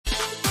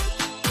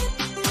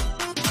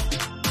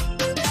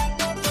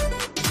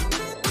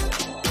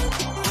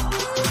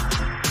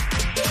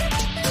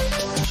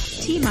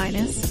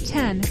minus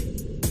 10,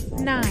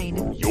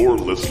 9. You're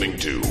listening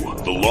to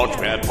the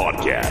Launchpad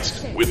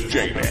Podcast with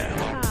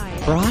J-Man.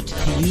 Brought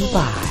to you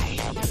by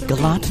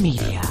Gallant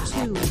Media.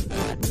 2,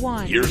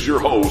 1. Here's your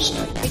host,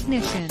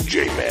 Ignition.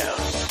 J-Man.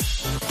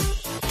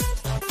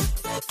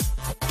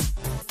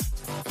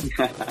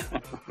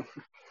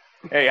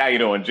 Hey, how you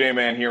doing?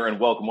 J-Man here, and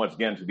welcome once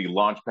again to the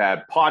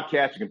Launchpad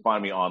Podcast. You can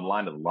find me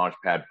online at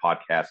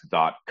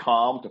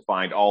launchpadpodcast.com to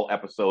find all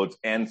episodes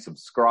and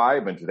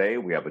subscribe. And today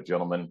we have a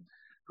gentleman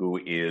who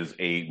is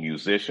a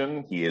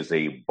musician. He is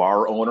a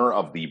bar owner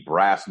of the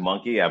Brass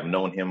Monkey. I've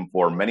known him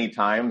for many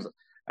times.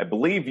 I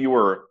believe you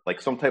were like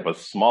some type of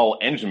small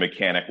engine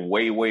mechanic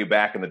way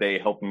back in the day,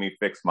 helping me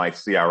fix my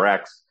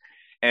CRX.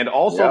 And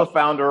also the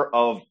founder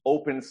of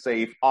Open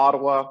Safe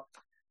Ottawa.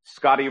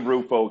 Scotty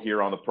Rufo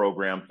here on the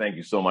program. Thank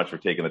you so much for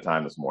taking the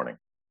time this morning.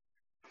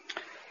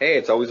 Hey,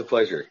 it's always a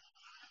pleasure.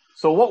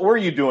 So what were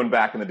you doing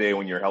back in the day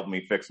when you were helping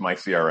me fix my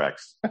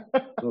CRX?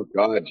 Oh,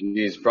 God,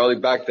 geez. Probably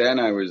back then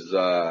I was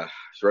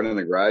running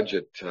the garage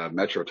at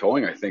Metro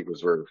Towing, I think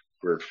was where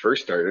it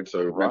first started.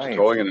 So Metro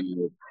Towing,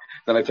 and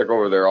then I took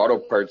over their auto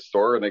parts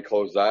store and they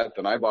closed that.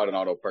 Then I bought an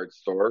auto parts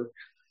store.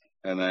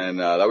 And then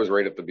that was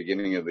right at the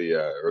beginning of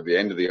the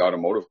end of the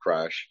automotive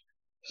crash.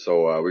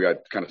 So we got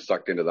kind of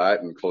sucked into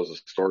that and closed the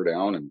store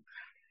down. And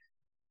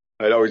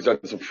I'd always done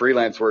some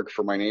freelance work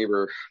for my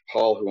neighbor,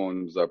 Paul, who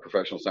owns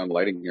Professional Sound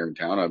Lighting here in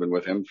town. I've been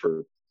with him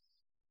for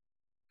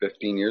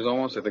 15 years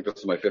almost. I think this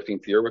is my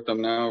 15th year with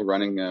them now,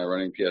 running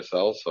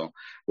PSL. So,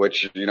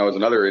 which, is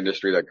another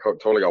industry that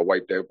totally got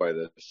wiped out by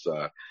this,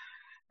 the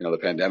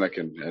pandemic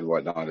and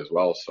whatnot as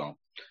well. So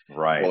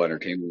right. The whole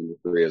entertainment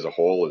industry as a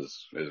whole has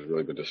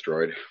really been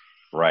destroyed.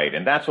 Right.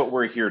 And that's what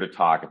we're here to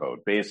talk about.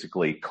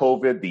 Basically,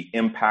 COVID, the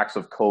impacts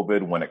of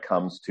COVID when it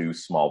comes to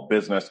small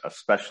business,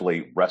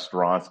 especially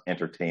restaurants,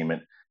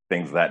 entertainment,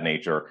 things of that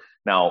nature.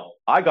 Now,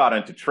 I got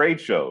into trade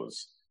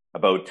shows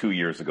about 2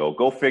 years ago.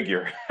 Go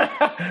figure.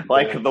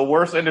 The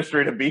worst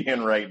industry to be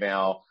in right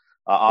now.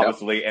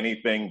 Obviously,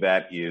 anything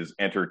that is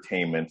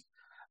entertainment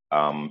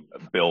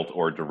built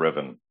or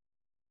driven.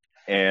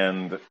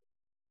 And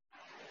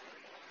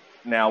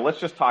now let's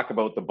just talk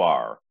about the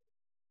bar.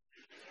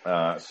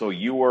 So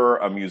you were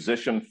a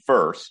musician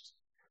first.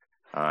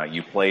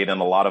 You played in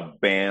a lot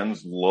of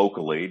bands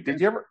locally. Did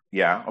you ever?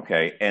 Yeah.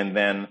 Okay. And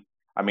then,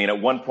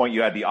 at one point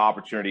you had the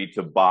opportunity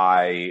to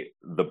buy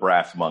the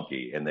Brass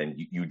Monkey, and then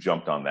you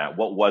jumped on that.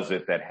 What was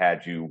it that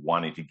had you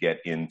wanting to get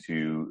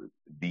into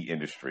the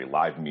industry,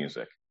 live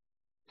music?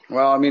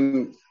 Well,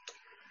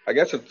 I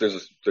guess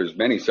there's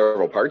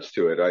several parts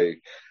to it.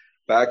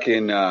 Back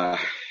in from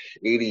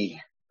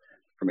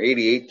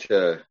 88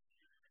 to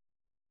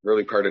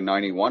early part of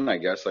 91, I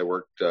guess, I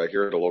worked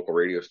here at a local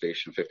radio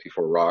station,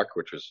 54 Rock,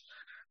 which was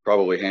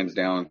probably hands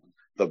down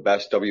the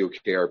best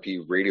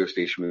WKRP radio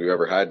station we've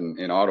ever had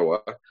in Ottawa.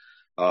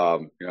 I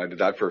did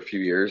that for a few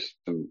years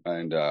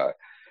and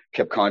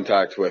kept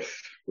contact with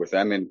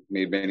them and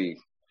made many,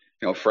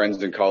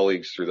 friends and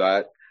colleagues through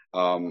that.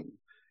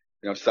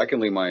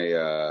 Secondly,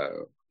 my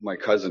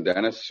cousin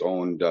Dennis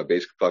owned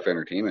Bass Clef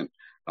Entertainment,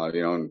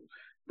 and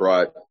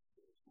brought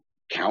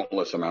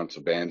countless amounts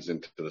of bands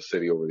into the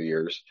city over the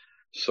years.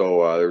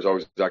 So there's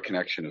always that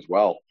connection as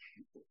well.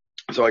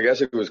 So I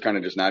guess it was kind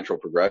of just natural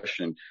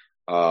progression.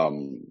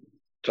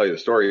 Tell you the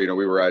story,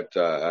 we were at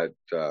a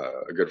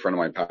good friend of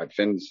mine, Pat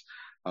Finn's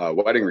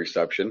wedding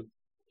reception,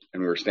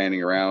 and we were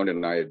standing around,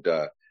 and I had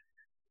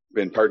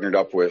been partnered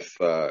up with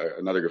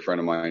another good friend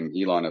of mine,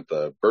 Elon, at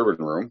the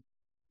Bourbon Room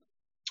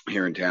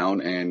here in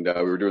town, and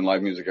we were doing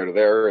live music out of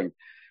there, and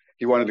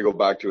he wanted to go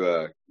back to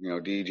a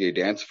DJ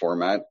dance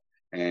format.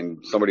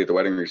 And somebody at the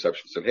wedding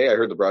reception said, "Hey, I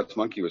heard the Brass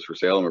Monkey was for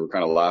sale," and we were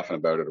kind of laughing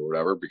about it or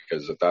whatever,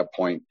 because at that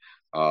point,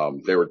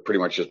 they were pretty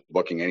much just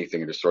booking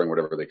anything and just throwing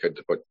whatever they could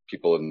to put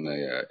people in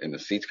the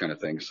seats kind of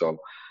thing. So,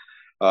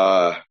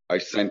 I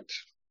sent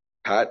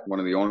Pat, one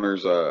of the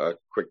owners, a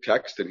quick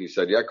text, and he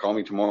said, "Yeah, call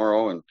me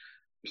tomorrow." And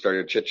we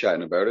started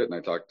chit-chatting about it. And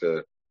I talked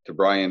to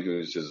Brian,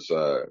 who's his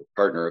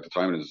partner at the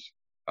time, and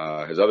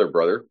his other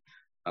brother,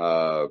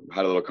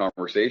 had a little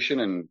conversation.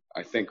 And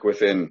I think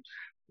within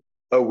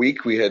a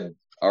week, we had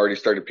already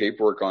started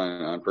paperwork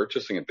on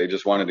purchasing it. They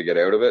just wanted to get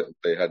out of it.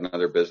 They had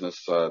another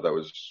business that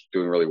was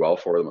doing really well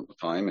for them at the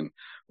time, and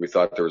we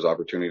thought there was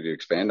opportunity to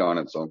expand on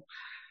it. So a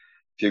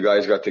few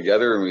guys got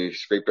together and we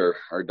scraped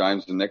our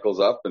dimes and nickels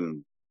up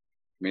and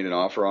made an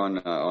offer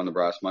on the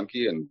Brass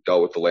Monkey and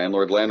dealt with the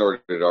landlord. The landlord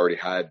had already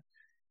had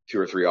 2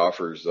 or 3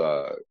 offers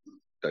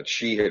that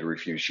she had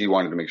refused. She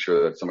wanted to make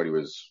sure that somebody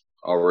was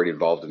already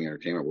involved in the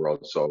entertainment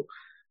world. So,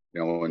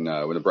 when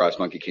the Brass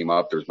Monkey came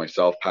up, there was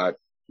myself, Pat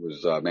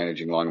was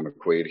managing Long and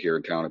McQuaid here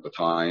in town at the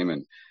time,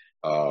 and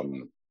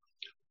one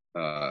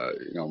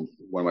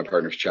of my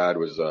partners, Chad,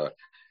 was a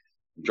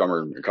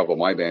drummer in a couple of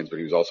my bands, but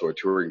he was also a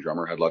touring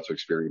drummer, had lots of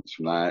experience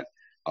from that.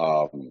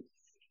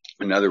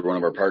 Another one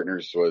of our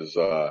partners was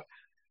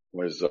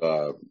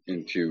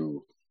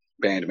into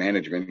band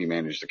management. He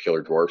managed the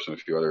Killer Dwarfs and a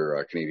few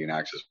other Canadian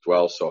acts as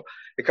well. So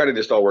it kind of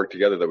just all worked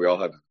together that we all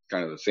had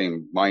kind of the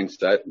same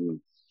mindset,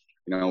 and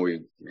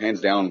we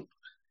hands down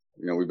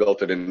we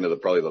built it into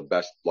probably the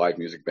best live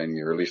music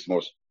venue, or at least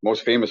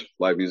most famous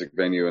live music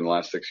venue in the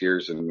last 6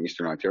 years in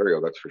Eastern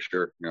Ontario. That's for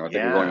sure. I think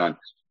we're going on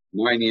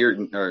 9 years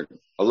or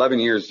 11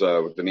 years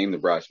with the name the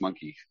Brass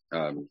Monkey,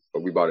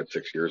 but we bought it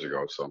 6 years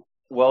ago. So.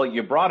 Well,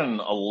 you brought in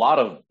a lot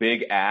of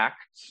big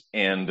acts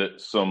and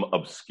some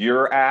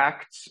obscure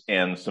acts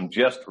and some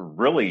just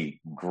really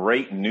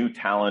great new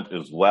talent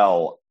as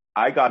well.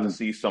 I got to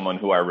see someone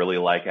who I really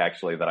like,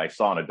 actually, that I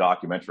saw in a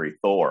documentary,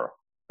 Thor.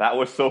 That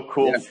was so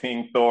cool,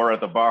 seeing Thor at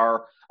the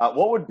bar.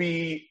 What would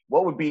be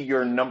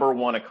your number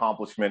one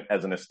accomplishment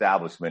as an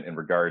establishment in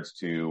regards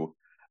to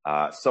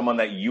someone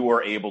that you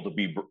are able to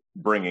be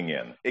bringing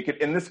in?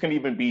 And this can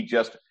even be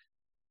just,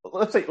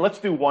 let's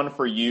do one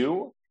for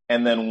you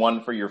and then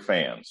one for your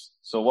fans.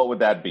 So what would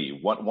that be?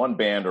 One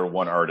band or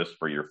one artist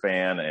for your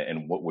fan,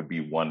 and what would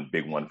be one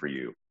big one for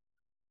you?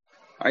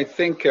 I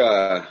think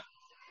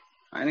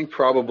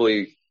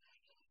probably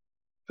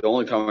the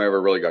only time I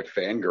ever really got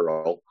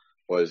fangirl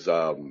was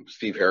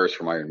Steve Harris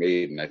from Iron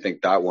Maiden. I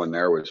think that one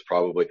there was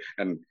probably,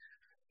 and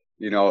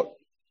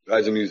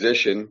as a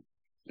musician,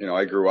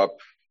 I grew up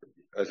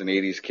as an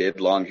 80s kid,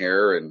 long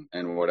hair and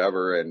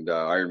whatever, and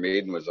Iron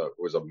Maiden was a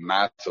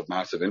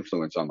massive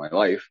influence on my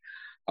life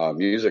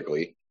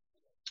musically.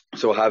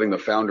 So having the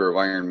founder of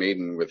Iron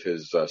Maiden with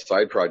his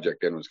side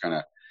project in was kind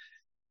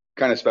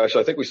of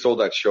special. I think we sold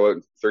that show out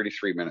in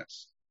 33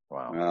 minutes.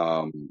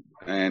 Wow.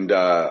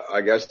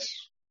 I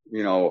guess,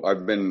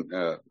 I've been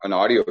an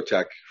audio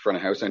tech, front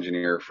of house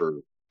engineer for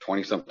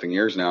 20 something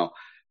years now.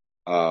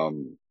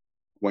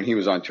 When he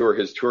was on tour,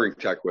 his touring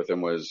tech with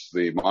him was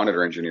the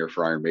monitor engineer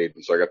for Iron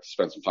Maiden. So I got to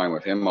spend some time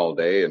with him all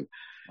day, and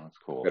that's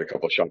cool. Got a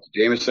couple of shots of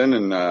Jameson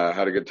and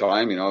had a good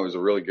time. It was a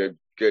really good,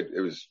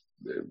 it was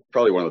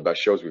probably one of the best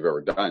shows we've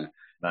ever done.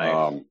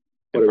 Nice.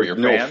 But for your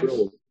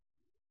fans?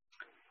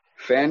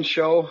 Fan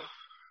show?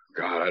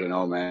 God, I don't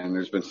know, man.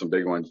 There's been some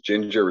big ones.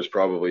 Ginger was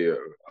probably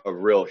a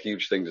real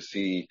huge thing to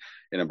see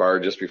in a bar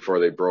just before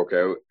they broke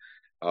out.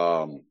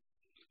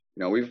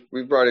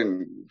 We've brought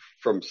in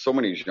from so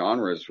many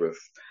genres with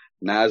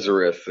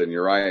Nazareth and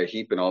Uriah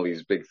Heep and all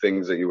these big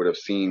things that you would have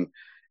seen,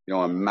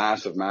 on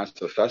massive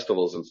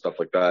festivals and stuff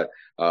like that.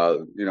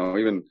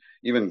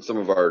 Even some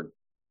of our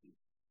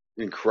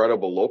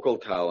incredible local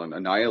talent,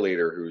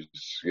 Annihilator, who's,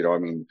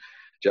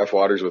 Jeff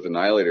Waters with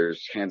Annihilator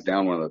is hands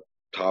down one of the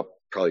top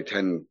probably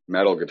 10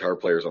 metal guitar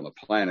players on the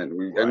planet.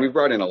 And we've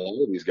brought in a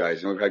lot of these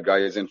guys. We've had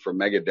guys in from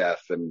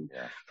Megadeth and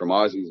from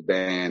Ozzy's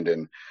band.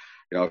 And,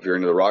 if you're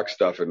into the rock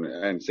stuff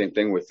and same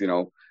thing with,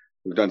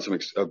 we've done some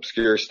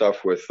obscure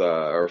stuff with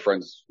our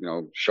friends,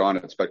 Sean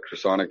at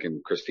Spectrasonic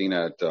and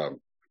Christina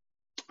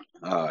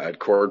at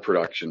Chord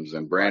Productions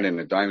and Brandon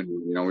at Diamond.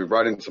 We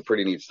brought in some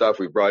pretty neat stuff.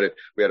 We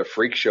had a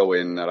freak show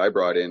in that I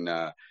brought in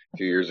a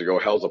few years ago,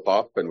 Hell's a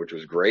Poppin', which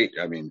was great.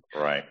 A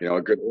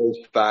good old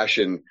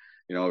fashioned,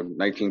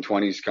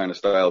 1920s kind of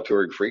style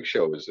touring freak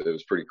show. It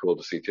was pretty cool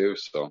to see too.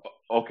 So.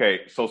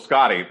 Okay. So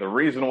Scotty, the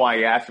reason why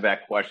I asked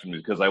that question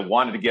is because I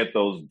wanted to get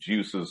those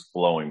juices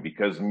flowing,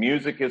 because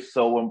music is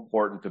so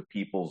important to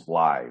people's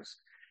lives.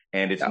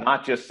 And it's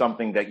not just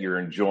something that you're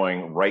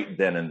enjoying right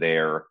then and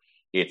there.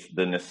 It's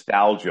the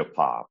nostalgia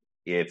pop.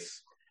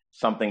 It's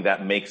something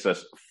that makes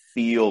us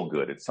feel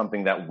good. It's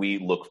something that we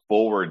look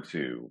forward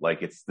to.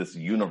 Like, it's this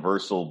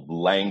universal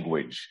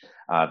language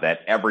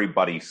that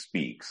everybody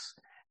speaks.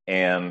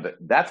 And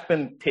that's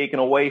been taken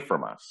away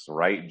from us,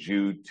 right,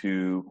 due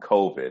to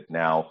COVID.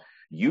 Now,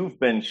 you've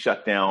been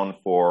shut down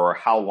for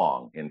how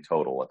long in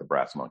total at the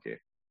Brass Monkey?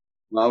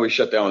 Well, we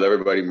shut down with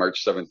everybody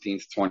March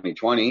 17th,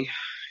 2020.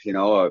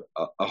 A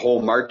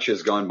whole March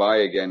has gone by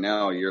again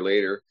now, a year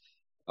later.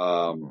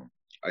 I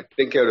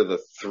think out of the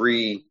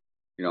three,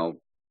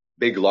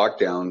 big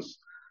lockdowns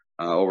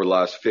over the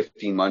last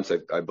 15 months,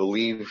 I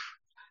believe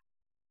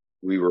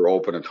we were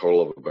open a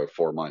total of about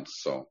 4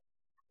 months. So.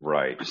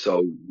 Right.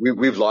 So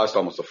we've lost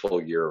almost a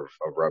full year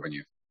of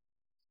revenue.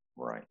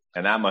 Right.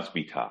 And that must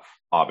be tough,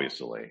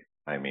 obviously.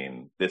 I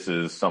mean, this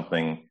is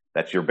something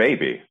that's your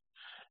baby,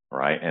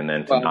 right? And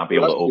then to not be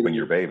able to open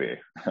your baby.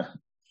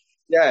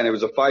 Yeah. And it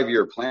was a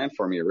 5-year plan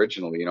for me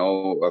originally.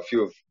 A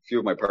few of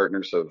my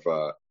partners have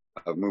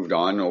moved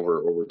on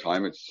over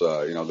time. It's,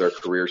 their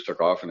careers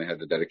took off and they had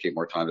to dedicate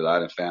more time to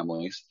that and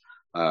families,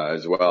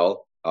 as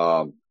well.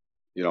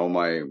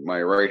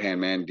 My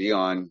right-hand man,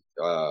 Dion,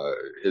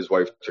 his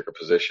wife took a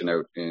position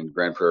out in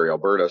Grand Prairie,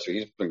 Alberta. So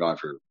he's been gone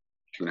for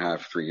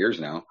 2.5, 3 years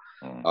now.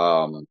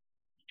 So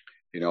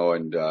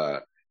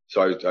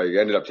I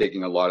ended up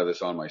taking a lot of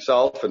this on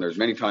myself. And there's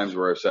many times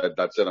where I've said,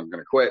 that's it, I'm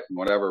going to quit and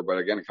whatever. But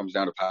again, it comes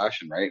down to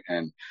passion, right?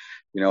 And,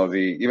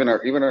 even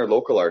our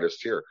local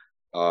artists here,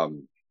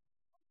 and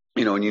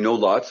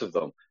lots of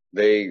them,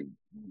 they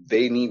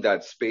need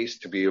that space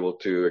to be able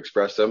to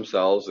express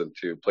themselves and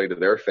to play to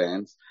their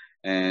fans.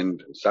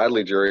 And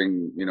sadly,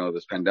 during,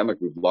 this pandemic,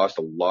 we've lost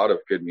a lot of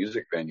good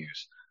music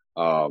venues.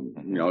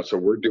 So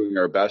we're doing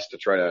our best to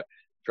try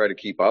to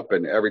keep up.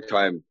 And every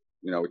time,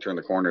 we turn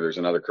the corner, there's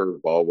another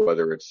curveball,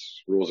 whether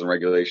it's rules and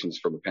regulations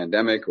from a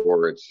pandemic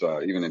or it's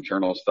even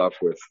internal stuff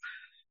with,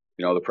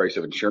 the price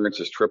of insurance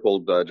has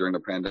tripled during the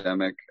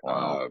pandemic.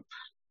 Wow.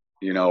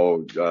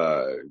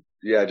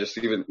 just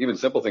even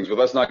simple things with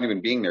us not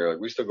even being there. Like,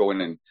 we still go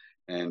in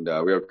and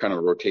we have kind of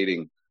a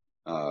rotating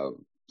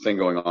thing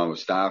going on with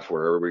staff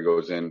where everybody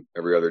goes in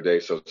every other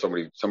day. So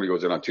somebody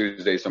goes in on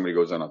Tuesday, somebody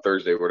goes in on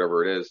Thursday,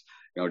 whatever it is,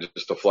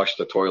 just to flush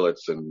the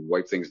toilets and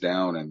wipe things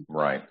down. And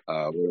right.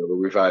 Whatever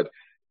we've had,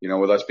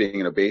 with us being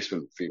in a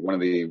basement, one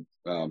of the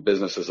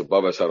businesses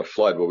above us had a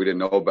flood. Well, we didn't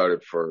know about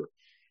it for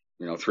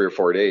 3 or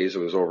 4 days. It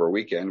was over a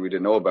weekend. We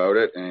didn't know about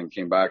it and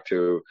came back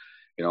to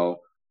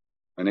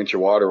an inch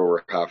of water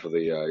over half of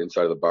the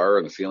inside of the bar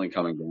and the ceiling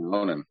coming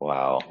down. And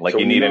wow, like, so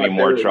you need any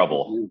more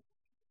trouble?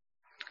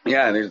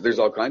 Yeah, and there's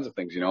all kinds of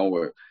things.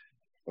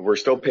 We're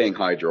still paying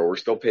hydro, we're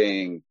still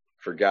paying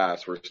for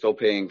gas, we're still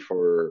paying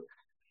for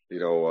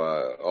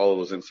all of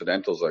those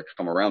incidentals that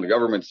come around. The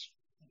government's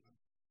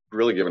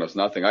really giving us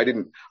nothing. I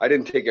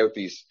didn't take out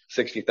these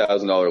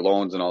 $60,000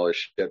 loans and all this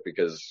shit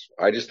because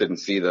I just didn't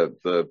see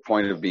the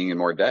point of being in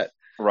more debt.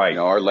 Right.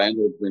 Our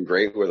landlord's been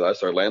great with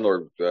us. Our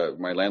landlord,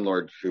 my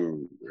landlord,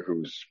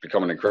 who's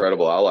become an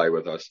incredible ally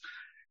with us,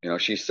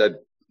 she said,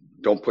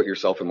 don't put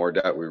yourself in more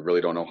debt. We really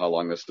don't know how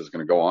long this is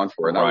going to go on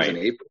for. And that was in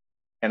April.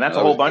 And that's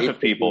a whole bunch of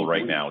people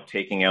right now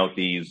taking out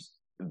these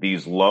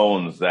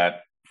loans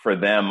that for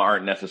them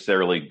aren't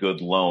necessarily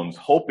good loans,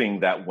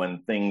 hoping that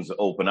when things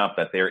open up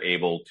that they're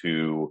able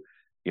to,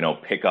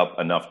 pick up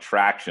enough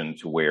traction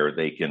to where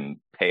they can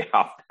pay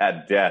off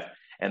that debt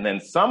and then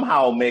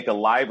somehow make a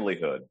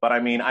livelihood. But I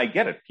mean, I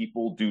get it.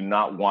 People do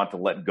not want to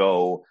let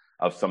go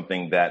of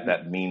something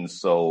that means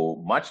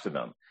so much to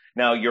them.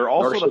 Now, you're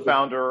also the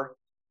founder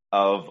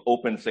of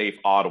Open Safe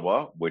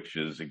Ottawa, which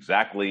is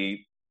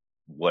exactly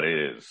what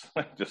it is,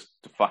 just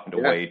to find a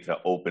way to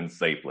open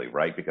safely,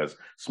 right? Because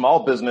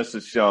small business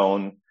is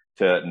shown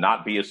to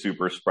not be a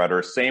super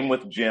spreader. Same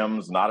with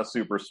gyms, not a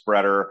super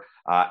spreader.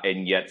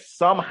 And yet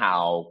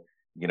somehow,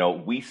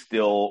 we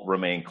still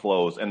remain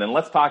closed. And then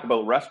let's talk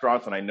about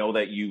restaurants. And I know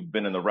that you've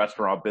been in the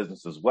restaurant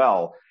business as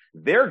well.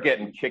 They're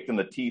getting kicked in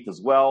the teeth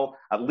as well.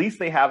 At least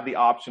they have the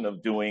option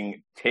of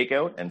doing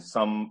takeout. And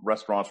some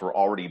restaurants were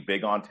already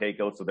big on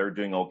takeout, so they're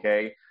doing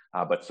okay.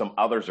 But some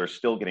others are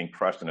still getting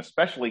crushed. And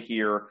especially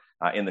here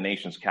in the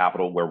nation's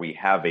capital, where we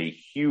have a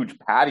huge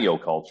patio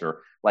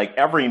culture, like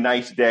every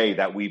nice day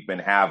that we've been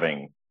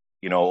having,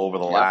 over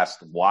the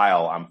last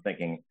while, I'm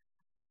thinking,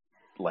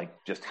 like,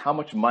 just how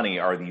much money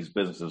are these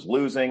businesses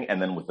losing?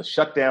 And then with the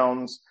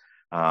shutdowns,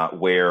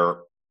 where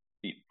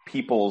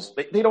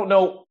they don't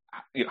know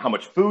how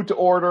much food to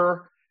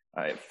order,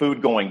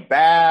 food going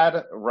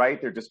bad, right?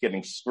 They're just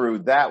getting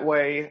screwed that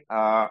way.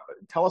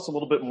 Tell us a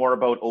little bit more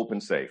about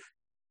Open Safe.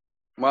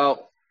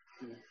 Well,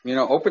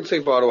 Open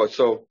Safe Ottawa.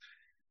 So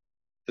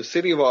the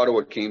city of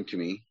Ottawa came to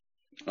me.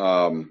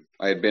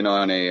 I had been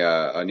on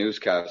a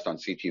newscast on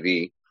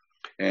CTV,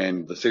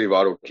 and the city of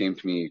Ottawa came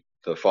to me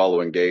the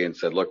following day and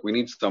said, look, we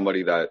need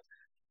somebody that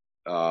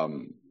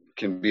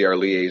can be our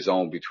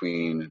liaison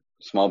between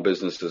small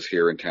businesses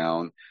here in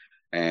town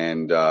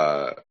and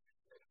the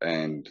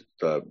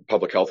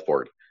public health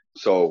board.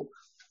 So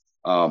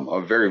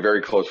a very,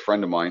 very close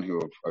friend of mine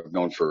who I've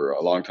known for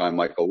a long time,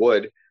 Michael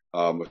Wood,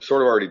 was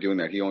sort of already doing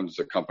that. He owns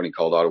a company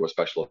called Ottawa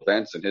Special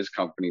Events, and his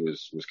company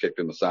was kicked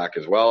in the sack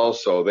as well.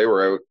 So they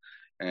were out.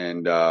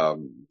 And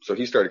so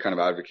he started kind of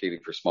advocating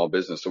for small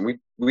business. And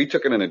we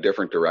took it in a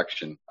different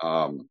direction.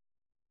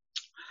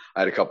 I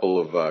had a couple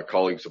of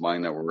colleagues of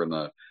mine that were in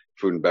the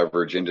food and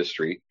beverage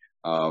industry.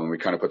 We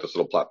kind of put this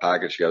little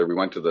package together. We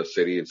went to the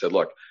city and said,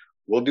 look,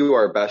 we'll do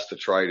our best to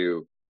try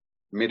to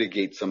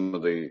mitigate some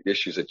of the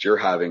issues that you're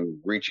having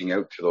reaching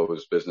out to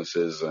those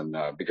businesses. And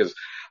because,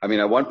 I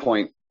mean, at one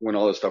point when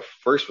all this stuff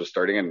first was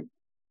starting, and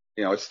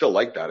it's still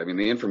like that. I mean,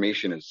 the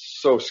information is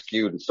so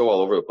skewed and so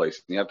all over the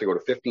place. And you have to go to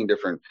 15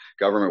 different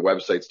government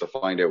websites to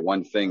find out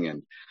one thing.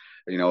 And,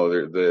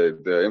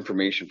 the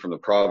information from the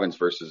province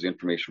versus the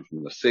information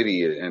from the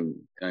city and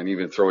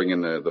even throwing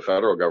in the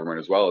federal government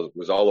as well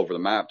was all over the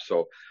map.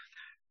 So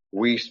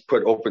we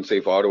put Open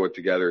Safe Ottawa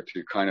together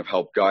to kind of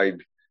help guide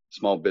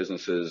small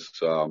businesses,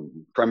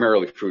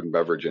 primarily food and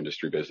beverage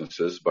industry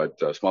businesses, but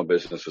small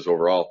businesses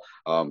overall,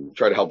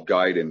 try to help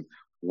guide in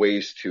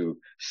ways to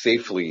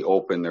safely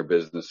open their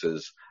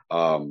businesses,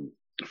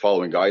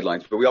 following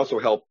guidelines. But we also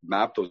help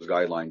map those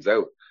guidelines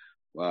out,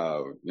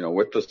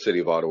 with the city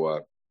of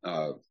Ottawa.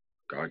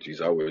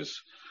 That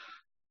was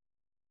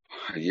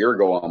a year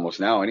ago almost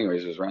now.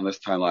 Anyways, it was around this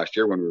time last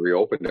year when we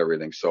reopened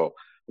everything. So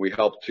we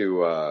helped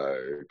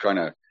to kind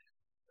of,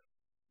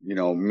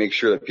 make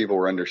sure that people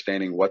were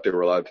understanding what they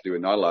were allowed to do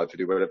and not allowed to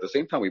do. But at the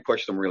same time, we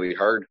pushed them really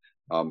hard.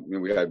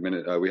 We had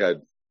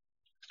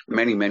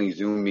many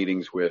Zoom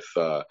meetings with,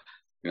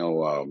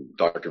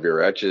 Dr.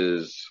 Vera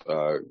Etches,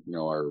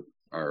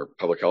 our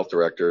public health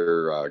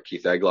director,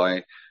 Keith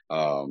Egley,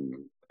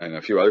 and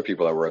a few other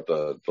people that were at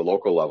the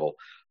local level,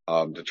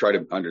 to try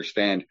to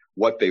understand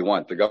what they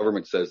want. The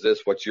government says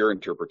this, what's your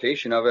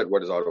interpretation of it?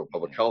 What does Ottawa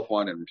Public Health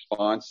want in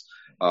response?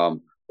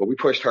 But we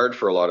pushed hard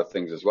for a lot of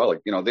things as well.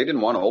 Like, they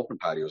didn't want to open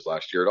patios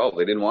last year at all.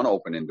 They didn't want to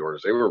open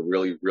indoors. They were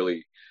really,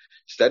 really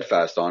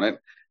steadfast on it.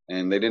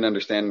 And they didn't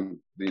understand,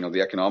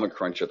 the economic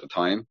crunch at the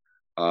time.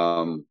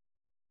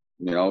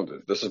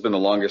 this has been the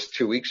longest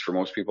 2 weeks for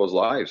most people's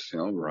lives.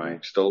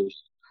 Right. Still,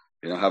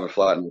 haven't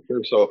flattened the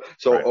curve.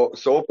 So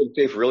Open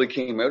Safe really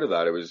came out of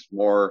that. It was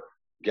more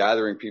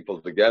gathering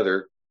people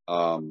together.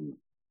 And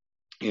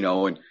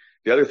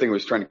the other thing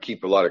was trying to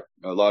keep a lot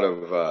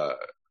of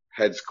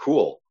heads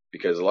cool,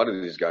 because a lot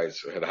of these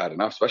guys had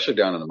enough, especially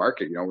down in the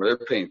market, where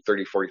they're paying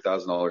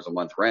 $30,000-$40,000 a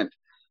month rent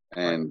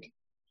and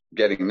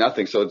getting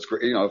nothing. So it's,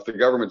 if the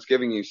government's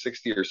giving you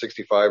 60 or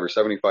 65 or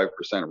 75%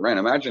 rent,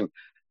 imagine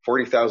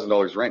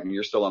 $40,000 rent and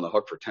you're still on the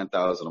hook for $10,000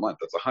 a month.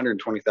 That's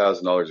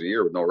 $120,000 a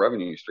year with no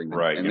revenue stream.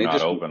 Right. And you're they not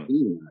just open.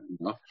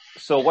 That,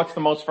 So what's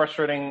the most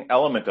frustrating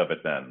element of it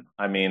then?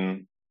 I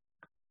mean,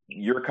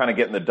 you're kind of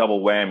getting the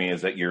double whammy,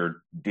 is that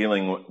you're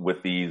dealing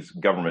with these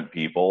government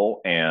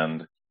people,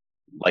 and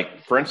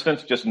like, for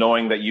instance, just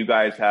knowing that you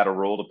guys had a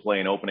role to play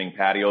in opening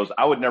patios,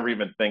 I would never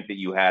even think that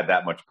you had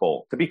that much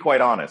pull, to be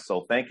quite honest.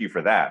 So thank you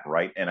for that,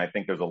 right? And I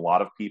think there's a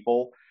lot of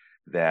people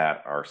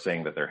that are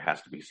saying that there has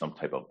to be some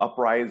type of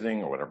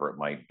uprising or whatever it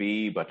might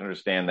be, but to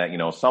understand that,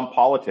 some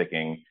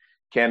politicking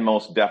can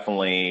most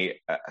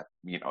definitely,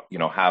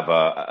 have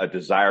a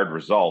desired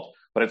result,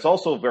 but it's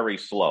also very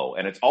slow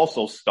and it's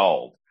also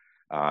stalled.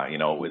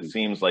 It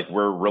seems like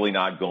we're really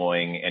not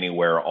going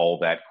anywhere all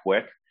that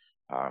quick,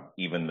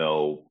 even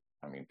though,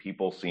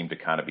 people seem to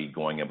kind of be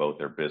going about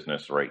their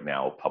business right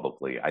now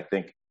publicly. I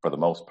think for the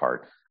most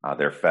part,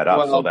 they're fed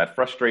up. So that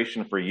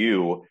frustration for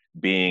you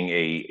being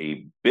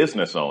a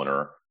business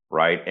owner,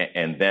 right?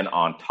 And then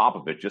on top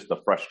of it, just the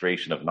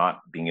frustration of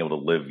not being able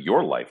to live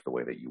your life the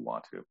way that you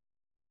want to.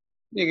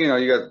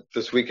 You got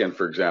this weekend,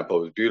 for example,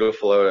 it was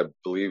beautiful out. I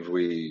believe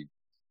we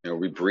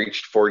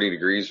breached 40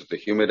 degrees with the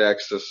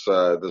humidex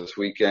this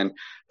weekend.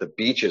 The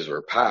beaches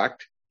were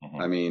packed.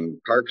 Mm-hmm.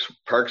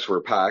 Parks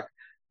were packed.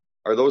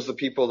 Are those the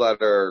people that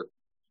are,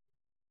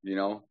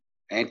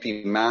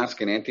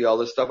 anti-mask and anti all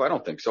this stuff? I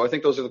don't think so. I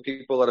think those are the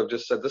people that have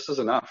just said, this is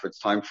enough. It's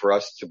time for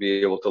us to be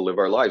able to live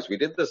our lives. We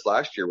did this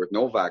last year with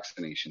no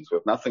vaccinations,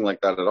 with nothing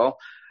like that at all.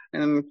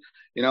 And,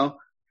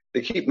 they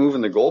keep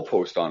moving the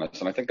goalpost on us.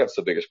 And I think that's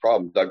the biggest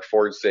problem. Doug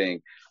Ford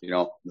saying,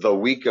 the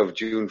week of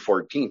June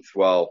 14th.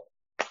 Well,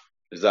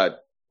 does that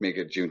make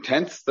it June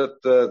 10th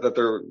that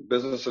their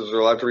businesses are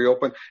allowed to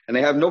reopen? And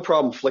they have no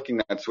problem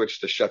flicking that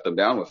switch to shut them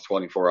down with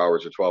 24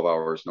 hours or 12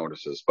 hours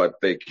notices, but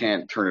they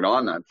can't turn it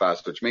on that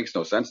fast, which makes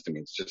no sense to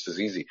me. It's just as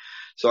easy.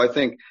 So I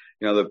think,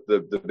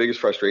 the biggest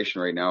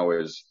frustration right now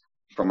is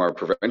from our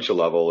provincial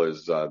level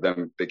is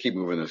they keep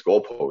moving this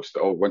goalpost.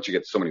 Oh, once you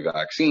get so many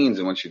vaccines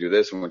and once you do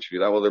this and once you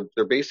do that, well,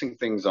 they're basing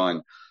things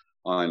on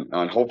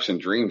hopes and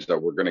dreams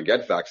that we're going to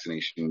get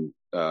vaccination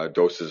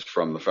doses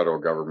from the federal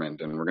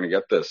government, and we're going to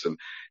get this, and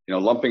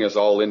lumping us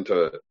all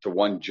into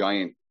one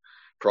giant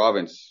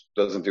province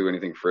doesn't do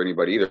anything for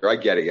anybody either. I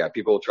get it. Yeah,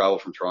 people travel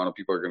from Toronto.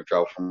 People are going to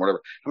travel from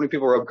whatever. How many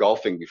people were out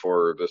golfing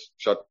before this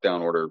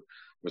shutdown order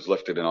was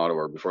lifted in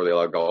Ottawa, before they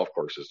allowed golf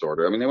courses to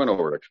order? They went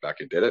over to Quebec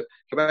and did it.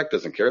 Quebec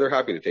doesn't care. They're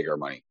happy to take our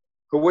money.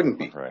 Who wouldn't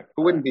be? Right.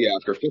 Who wouldn't be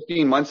after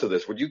 15 months of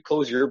this? Would you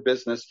close your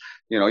business?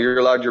 You're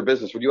allowed your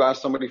business. Would you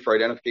ask somebody for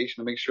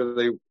identification to make sure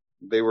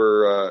they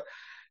were,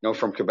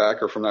 from Quebec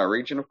or from that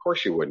region? Of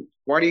course you wouldn't.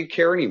 Why do you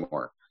care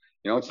anymore?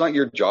 It's not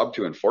your job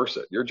to enforce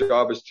it. Your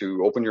job is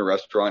to open your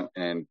restaurant,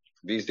 and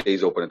these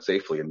days open it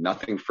safely, and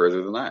nothing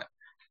further than that.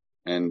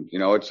 And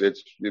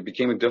it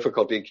became a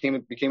difficulty.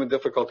 It became a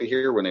difficulty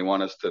here when they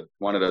wanted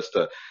us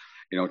to,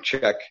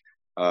 check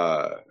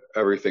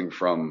everything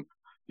from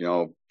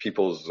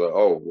people's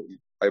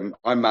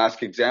I'm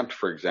mask exempt,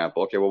 for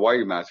example. Okay, well, why are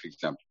you mask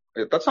exempt?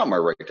 That's not my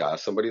right to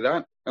ask somebody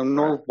that. And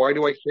nor why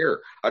do I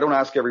care? I don't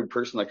ask every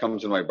person that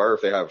comes in my bar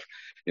if they have,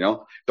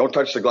 don't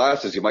touch the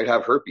glasses. You might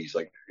have herpes.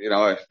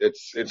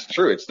 It's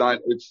true. It's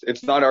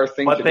not our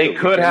thing. But they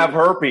could have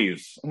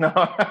herpes. No,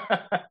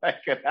 that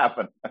could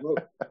happen.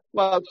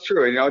 Well, it's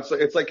true.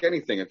 It's like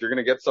anything. If you're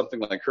going to get something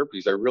like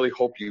herpes, I really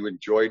hope you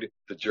enjoyed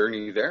the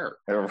journey there.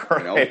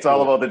 Right. It's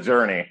all about the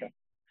journey.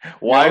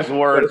 Wise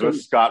words with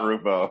Scott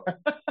Rufo.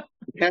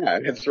 Yeah,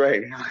 that's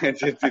right.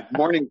 It's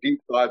morning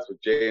deep thoughts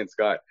with Jay and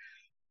Scott.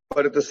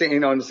 But at the same,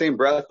 in the same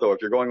breath, though, if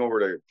you're going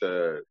over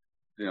to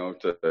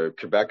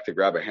Quebec to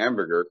grab a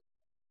hamburger,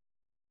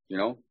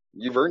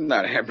 you've earned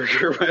that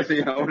hamburger.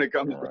 When it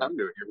comes down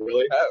to it, you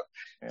really have.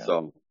 Yeah.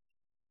 So,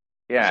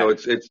 yeah. So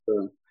it's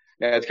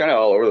kind of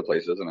all over the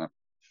place, isn't it?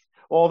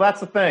 Well, that's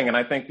the thing, and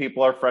I think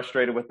people are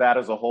frustrated with that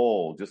as a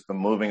whole. Just the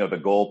moving of the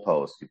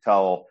goalposts. You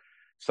tell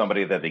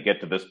somebody that they get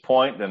to this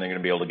point, then they're going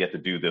to be able to get to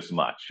do this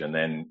much. And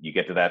then you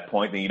get to that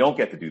point, then you don't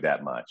get to do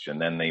that much. And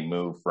then they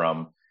move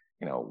from,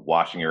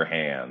 washing your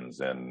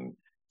hands and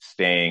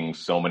staying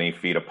so many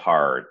feet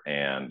apart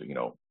and,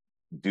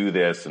 do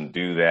this and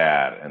do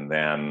that. And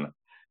then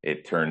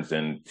it turns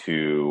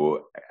into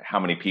how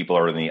many people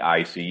are in the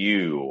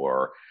ICU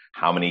or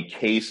how many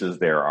cases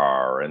there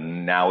are.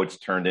 And now it's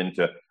turned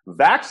into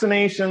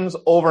vaccinations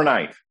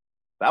overnight.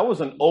 That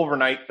was an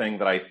overnight thing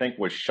that I think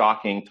was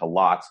shocking to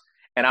lots.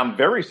 And I'm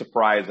very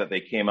surprised that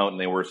they came out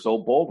and they were so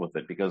bold with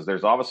it, because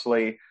there's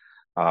obviously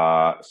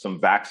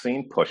some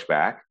vaccine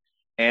pushback.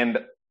 And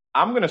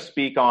I'm going to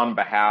speak on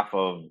behalf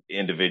of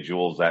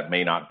individuals that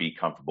may not be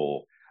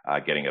comfortable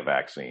getting a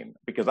vaccine,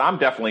 because I'm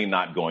definitely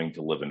not going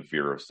to live in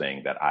fear of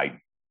saying that I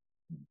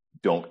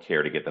don't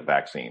care to get the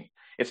vaccine.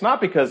 It's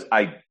not because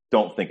I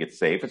don't think it's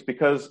safe. It's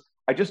because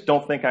I just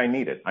don't think I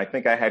need it. I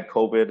think I had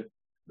COVID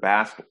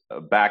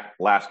back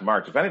last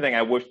March. If anything,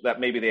 I wish that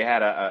maybe they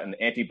had an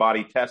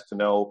antibody test to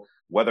know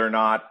whether or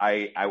not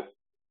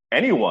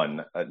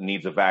anyone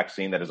needs a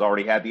vaccine that has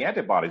already had the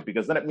antibodies,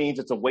 because then it means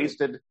it's a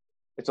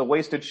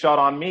wasted shot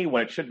on me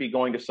when it should be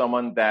going to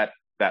someone that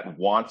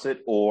wants it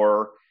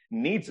or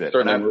needs it.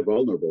 Certainly we're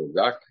vulnerable,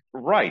 exactly.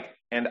 Right.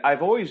 And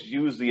I've always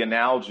used the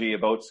analogy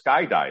about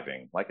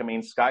skydiving. Like, I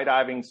mean,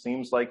 skydiving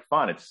seems like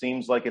fun. It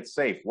seems like it's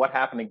safe. What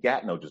happened to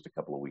Gatineau just a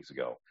couple of weeks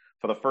ago?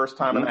 For the first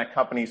time in that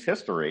company's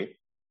history,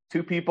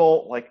 two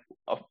people, like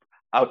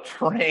a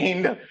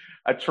trained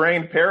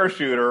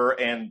parachuter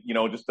and,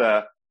 just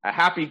a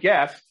happy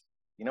guest,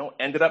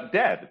 ended up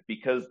dead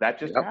because that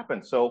just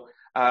happened. So,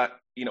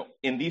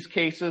 in these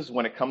cases,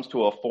 when it comes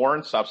to a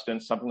foreign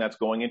substance, something that's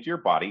going into your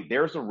body,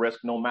 there's a risk,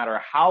 no matter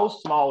how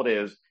small it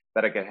is,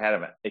 that it could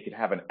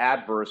have an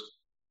adverse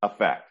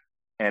effect.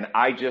 And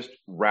I just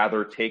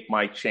rather take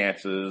my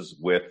chances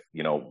with,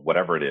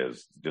 whatever it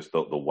is, just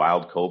the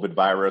wild COVID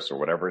virus or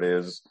whatever it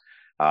is,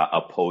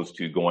 opposed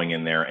to going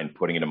in there and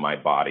putting it in my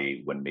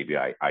body when maybe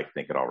I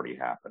think it already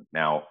happened.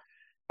 Now,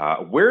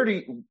 I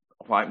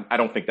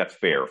don't think that's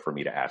fair for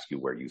me to ask you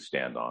where you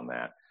stand on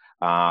that.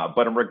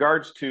 But in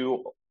regards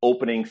to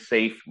opening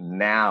safe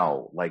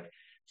now, like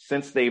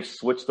since they've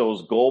switched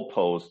those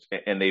goalposts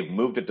and they've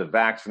moved it to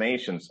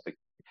vaccinations,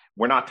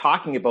 we're not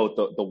talking about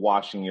the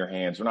washing your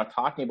hands. We're not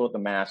talking about the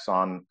masks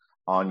on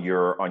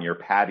your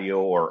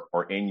patio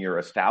or in your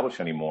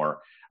establishment anymore.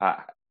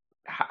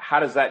 How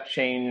does that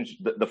change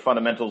the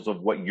fundamentals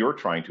of what you're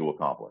trying to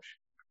accomplish?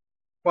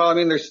 Well, I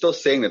mean, they're still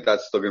saying that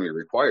that's still going to be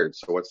required.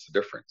 So what's the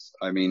difference?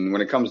 I mean,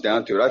 when it comes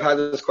down to it, I've had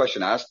this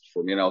question asked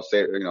for me, and I'll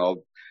say,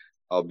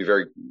 I'll be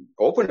very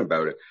open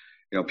about it.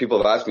 People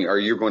have asked me, are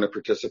you going to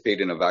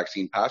participate in a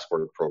vaccine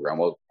passport program?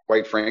 Well,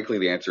 quite frankly,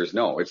 the answer is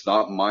no. It's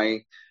not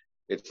my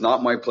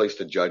place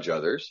to judge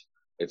others.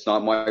 It's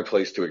not my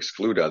place to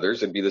exclude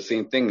others. It'd be the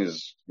same thing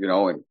as,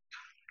 and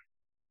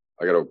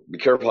I got to be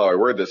careful how I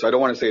word this. I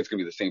don't want to say it's going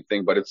to be the same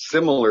thing, but it's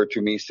similar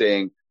to me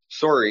saying,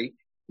 sorry,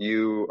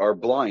 you are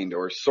blind,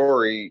 or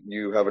sorry,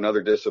 you have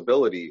another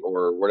disability,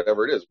 or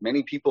whatever it is.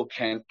 Many people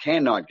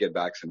cannot get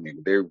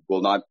vaccinated. They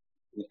will not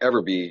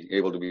ever be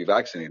able to be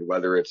vaccinated,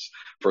 whether it's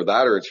for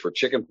that or it's for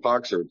chicken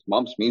pox or it's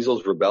mumps,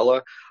 measles,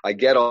 rubella. I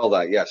get all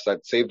that. Yes,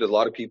 that saved a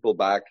lot of people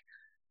back,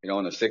 in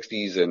the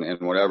 60s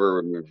and whatever.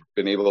 And we've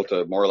been able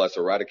to more or less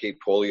eradicate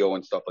polio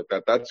and stuff like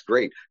that. That's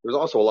great. There's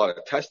also a lot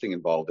of testing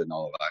involved in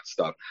all of that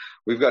stuff.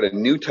 We've got a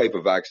new type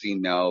of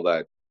vaccine now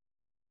that,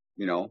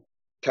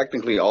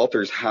 technically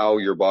alters how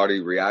your body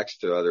reacts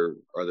to other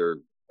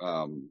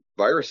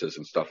viruses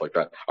and stuff like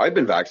that. I've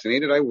been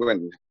vaccinated. I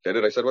went and did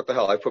it. I said, what the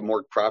hell? I put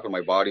more crap in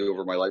my body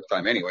over my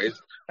lifetime anyways.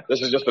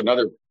 This is just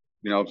another,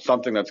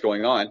 something that's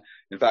going on.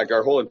 In fact,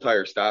 our whole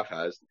entire staff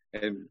has,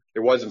 and it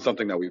wasn't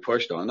something that we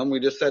pushed on them. We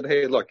just said,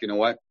 hey, look, you know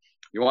what?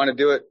 You want to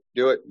do it,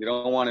 do it. You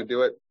don't want to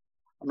do it,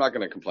 I'm not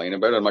going to complain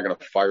about it. I'm not going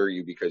to fire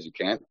you because you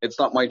can't. It's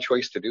not my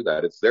choice to do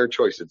that. It's their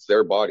choice. It's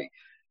their body.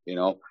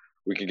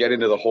 We could get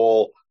into the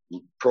whole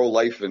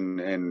pro-life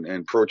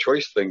and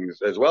pro-choice things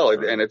as well.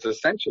 And it's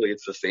essentially,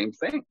 it's the same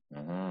thing.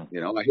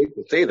 Mm-hmm. I hate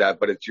to say that,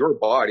 but it's your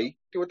body.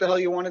 Do what the hell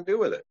you want to do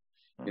with it.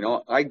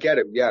 Mm-hmm. I get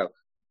it. Yeah.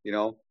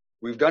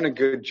 We've done a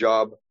good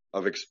job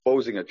of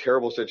exposing a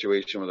terrible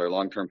situation with our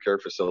long-term care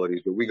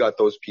facilities, but we got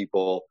those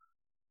people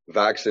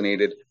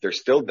vaccinated.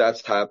 There's still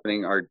deaths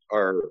happening.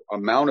 Our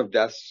amount of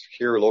deaths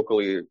here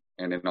locally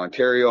and in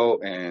Ontario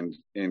and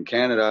in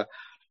Canada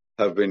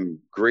have been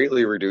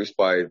greatly reduced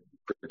by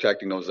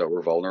protecting those that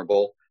were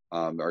vulnerable.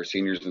 Our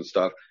seniors and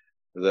stuff.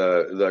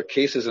 The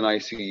cases in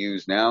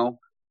ICUs now,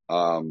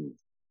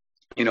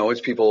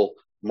 it's people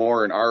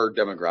more in our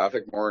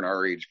demographic, more in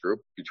our age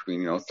group,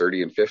 between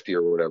 30 and 50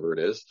 or whatever it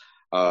is.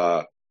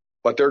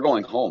 But they're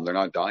going home. They're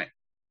not dying.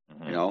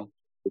 Mm-hmm.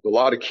 There's a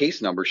lot of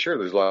case numbers. Sure,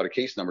 there's a lot of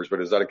case numbers,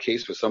 but is that a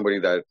case with somebody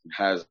that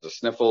has the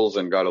sniffles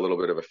and got a little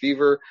bit of a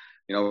fever?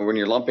 When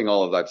you're lumping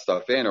all of that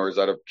stuff in, or is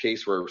that a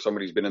case where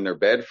somebody's been in their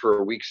bed for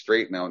a week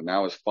straight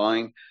now is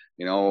fine?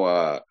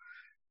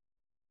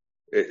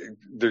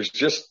 There's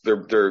just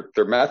their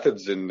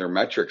methods and their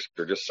metrics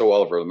are just so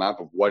all over the map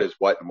of what is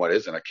what and what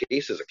isn't. A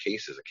case is a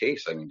case is a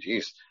case. I mean,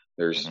 geez,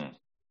 there's,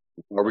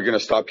 are we going to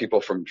stop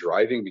people from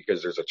driving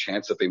because there's a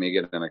chance that they may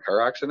get in a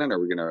car accident? Are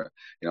we going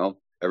to,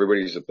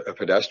 everybody's a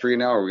pedestrian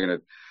now? Are we going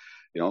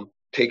to,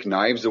 take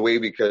knives away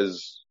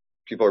because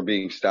people are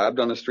being stabbed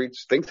on the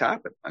streets? Things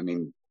happen. I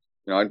mean,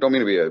 I don't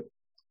mean to be a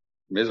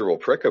miserable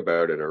prick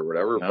about it or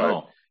whatever,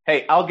 but.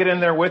 Hey, I'll get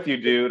in there with you,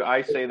 dude.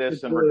 I say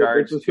this in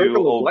regards to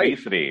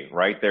obesity,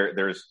 right?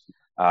 There's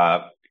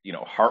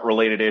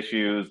heart-related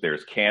issues.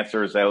 There's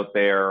cancers out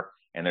there,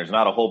 and there's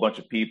not a whole bunch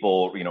of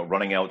people,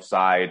 running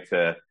outside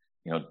to,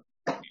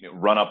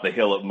 run up the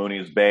hill at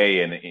Mooney's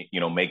Bay and,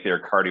 make their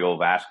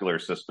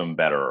cardiovascular system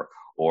better,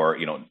 or,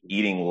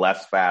 eating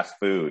less fast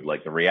food.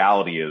 Like, the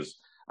reality is,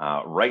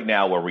 Right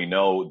now, where we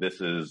know this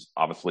is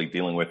obviously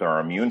dealing with our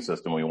immune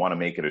system, we want to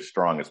make it as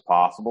strong as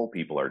possible.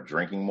 People are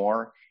drinking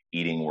more,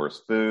 eating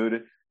worse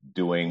food,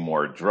 doing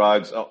more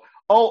drugs.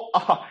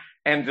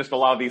 And just a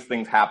lot of these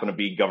things happen to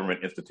be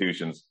government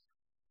institutions.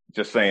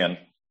 Just saying.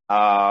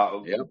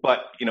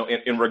 But,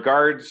 in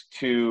regards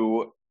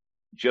to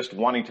just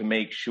wanting to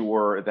make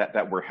sure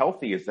that we're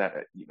healthy, is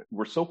that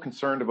we're so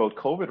concerned about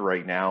COVID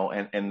right now,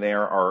 and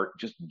there are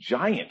just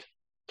giant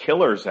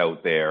killers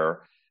out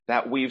there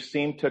that we've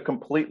seemed to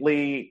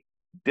completely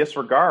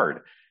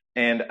disregard.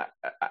 And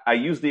I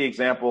use the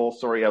example,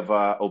 of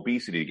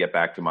obesity to get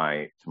back to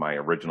my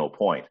original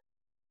point,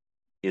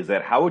 is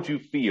that how would you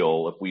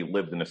feel if we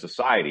lived in a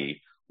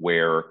society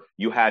where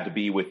you had to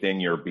be within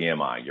your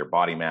BMI, your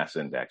body mass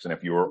index, and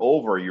if you were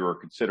over, you were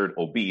considered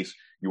obese,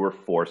 you were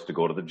forced to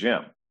go to the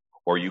gym,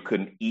 or you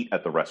couldn't eat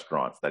at the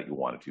restaurants that you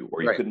wanted to,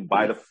 or you couldn't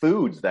buy the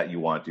foods that you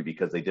wanted to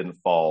because they didn't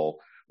fall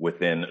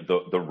within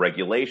the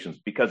regulations,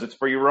 because it's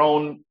for your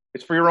own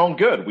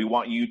good. We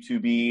want you to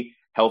be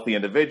healthy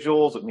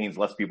individuals. It means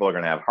less people are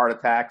going to have heart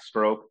attack,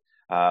 stroke,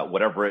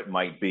 whatever it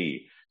might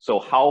be. So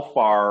how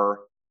far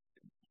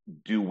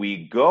do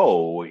we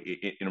go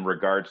in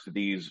regards to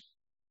these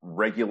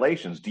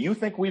regulations? Do you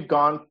think we've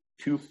gone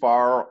too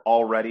far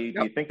already? Yep.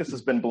 Do you think this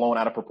has been blown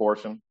out of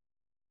proportion?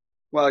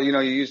 Well, you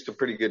used a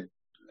pretty good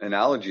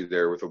analogy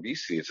there with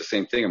obesity. It's the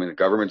same thing. I mean, the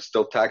government's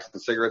still taxing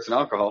cigarettes and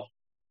alcohol.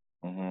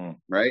 Mm-hmm.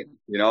 Right.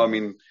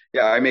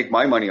 I make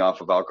my money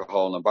off of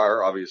alcohol in the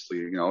bar. Obviously,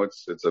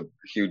 it's a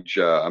huge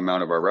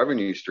amount of our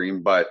revenue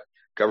stream, but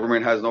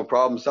government has no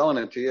problem selling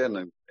it to you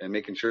and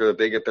making sure that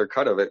they get their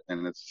cut of it.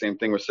 And it's the same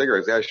thing with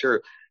cigarettes. Yeah,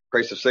 sure.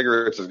 Price of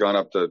cigarettes has gone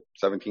up to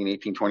 $17,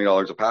 $18,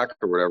 $20 a pack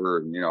or whatever.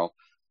 And,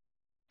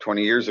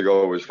 20 years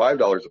ago it was $5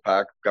 a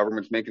pack. The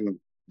government's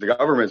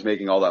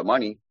making all that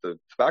money. The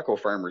tobacco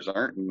farmers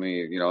aren't, and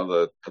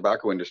the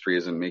tobacco industry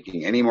isn't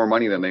making any more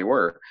money than they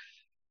were.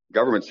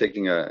 Government's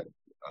taking a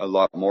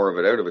lot more of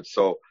it out of it.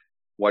 So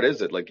what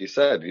is it? Like you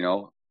said,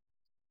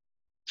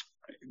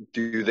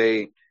 do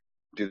they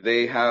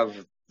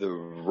have the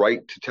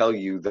right to tell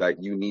you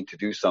that you need to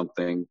do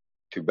something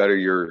to better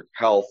your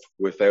health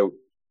without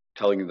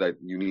telling you that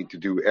you need to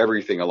do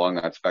everything along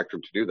that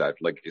spectrum to do that?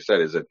 Like you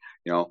said, is it,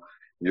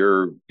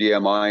 your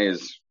BMI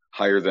is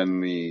higher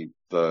than the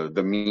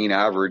mean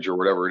average or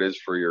whatever it is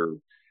for your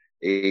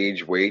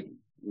age, weight,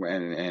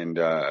 and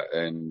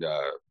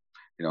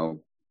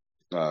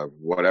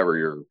whatever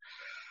you're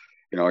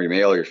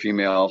male, you're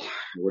female,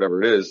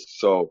 whatever it is.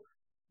 So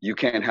you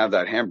can't have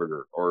that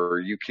hamburger, or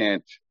you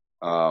can't,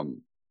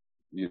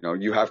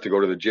 you have to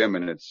go to the gym,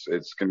 and it's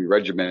going to be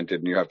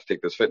regimented, and you have to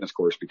take this fitness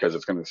course because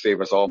it's going to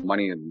save us all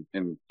money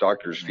in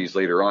doctor's fees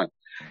later on.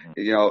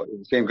 The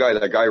same guy,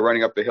 that guy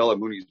running up the hill at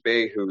Mooney's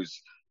Bay,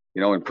 who's,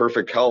 in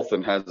perfect health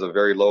and has a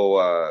very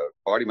low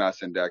body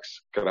mass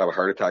index, could have a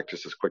heart attack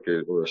just as quick,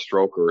 or a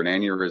stroke or an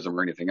aneurysm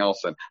or anything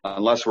else. And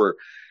unless we're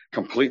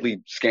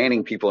completely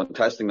scanning people and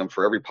testing them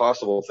for every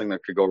possible thing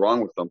that could go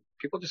wrong with them,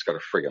 people just got to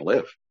friggin'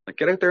 live. Like,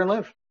 get out there and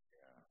live.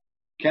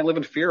 Can't live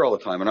in fear all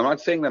the time. And I'm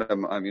not saying that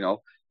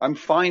I'm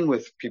fine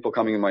with people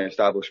coming in my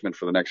establishment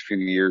for the next few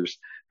years,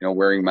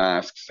 wearing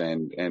masks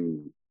and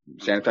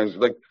sanitizing.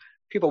 Like,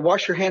 people,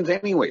 wash your hands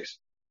anyways.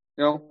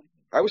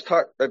 I was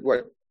taught at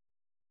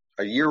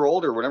a year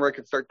old, or whenever I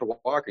could start to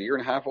walk, a year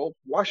and a half old,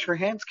 wash your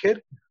hands,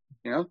 kid.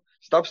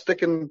 Stop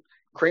sticking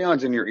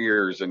crayons in your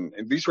ears. And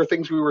these were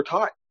things we were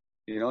taught.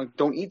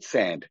 Don't eat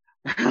sand.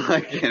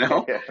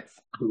 Yes.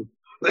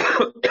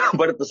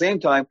 But at the same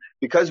time,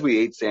 because we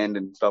ate sand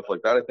and stuff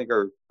like that, I think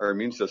our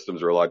immune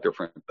systems are a lot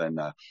different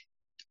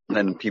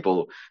than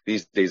people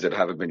these days that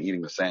haven't been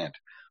eating the sand.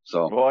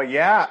 So, well,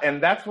 yeah,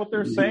 and that's what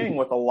they're saying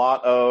with a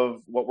lot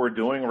of what we're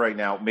doing right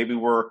now. Maybe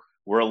we're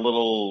a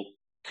little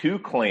too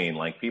clean,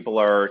 like people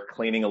are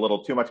cleaning a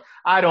little too much.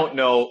 I don't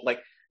know. Like,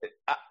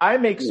 I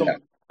make some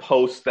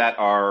posts that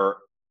are,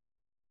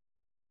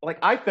 like,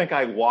 I think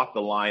I walk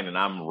the line and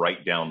I'm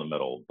right down the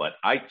middle, but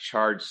I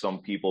charge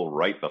some people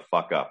right the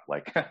fuck up.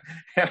 Like,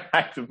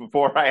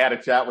 before I had a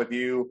chat with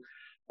you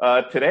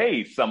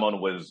today,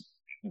 someone was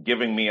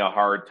giving me a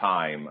hard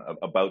time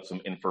about some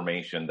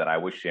information that I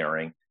was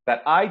sharing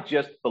that I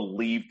just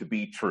believe to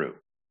be true.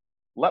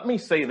 Let me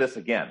say this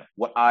again,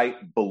 what I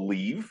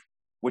believe,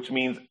 which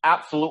means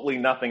absolutely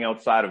nothing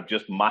outside of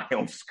just my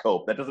own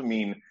scope. That doesn't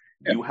mean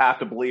you have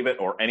to believe it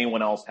or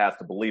anyone else has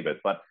to believe it,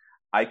 but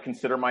I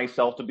consider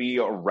myself to be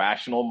a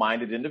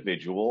rational-minded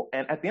individual.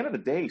 And at the end of the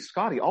day,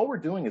 Scotty, all we're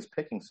doing is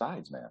picking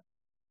sides, man.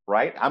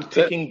 Right? I'm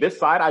picking this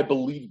side. I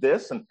believe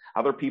this, and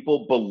other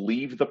people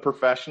believe the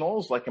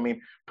professionals. Like, I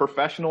mean,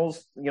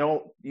 professionals,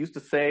 used to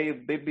say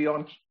they'd be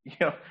on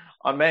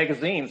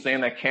magazines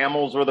saying that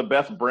Camels were the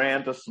best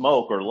brand to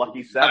smoke, or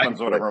Lucky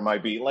Sevens, or whatever it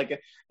might be. Like,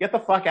 get the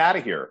fuck out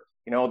of here.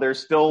 There's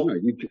still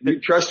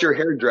you trust your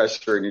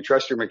hairdresser and you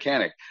trust your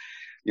mechanic.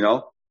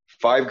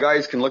 5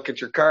 guys can look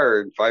at your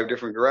car in 5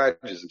 different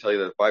garages and tell you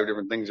that 5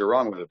 different things are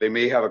wrong with it. They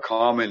may have a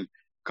common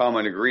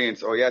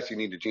agreement. Oh, yes, you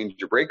need to change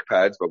your brake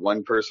pads, but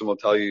one person will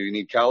tell you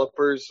need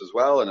calipers as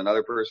well, and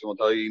another person will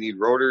tell you need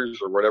rotors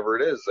or whatever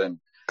it is. And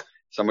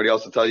somebody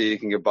else will tell you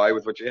can get by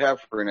with what you have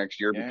for next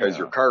year because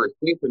your car is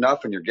cheap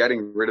enough and you're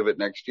getting rid of it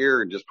next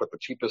year and just put the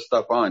cheapest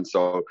stuff on.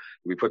 So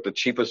we put the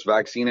cheapest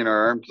vaccine in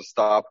our arm to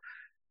stop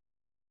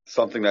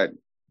something that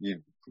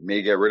you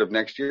may get rid of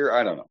next year.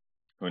 I don't know.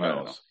 Who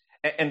knows?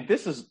 And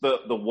this is the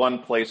one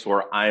place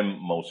where I'm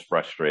most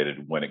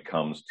frustrated when it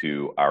comes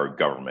to our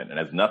government. It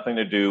has nothing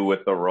to do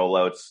with the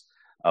rollouts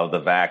of the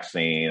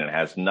vaccine. It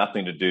has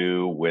nothing to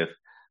do with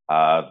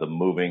the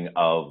moving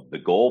of the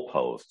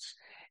goalposts.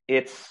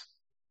 It's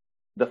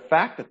the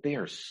fact that they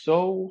are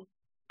so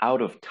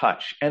out of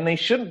touch, and they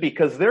shouldn't,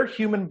 because they're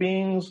human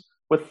beings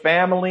with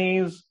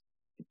families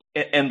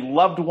and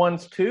loved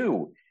ones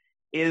too.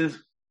 Is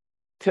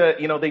to,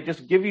 they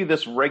just give you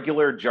this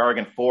regular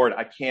jargon. Ford,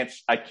 I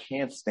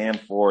can't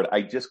stand Ford.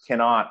 I just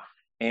cannot.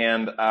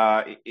 And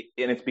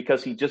it's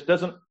because he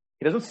doesn't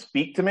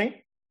speak to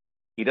me.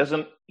 He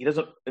doesn't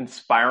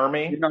inspire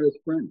me. You're not his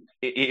friend.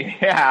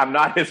 I'm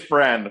not his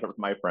friend or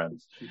my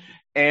friends.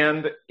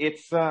 And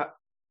it's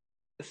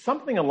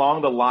something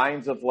along the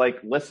lines of like,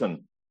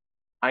 listen,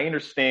 I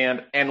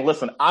understand. And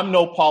listen, I'm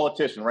no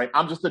politician, right?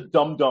 I'm just a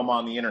dum-dum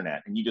on the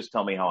internet. And you just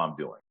tell me how I'm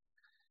doing.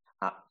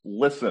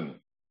 Listen,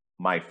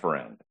 my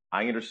friend,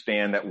 I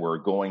understand that we're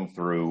going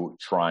through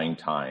trying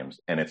times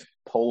and it's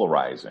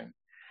polarizing.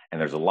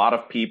 And there's a lot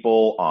of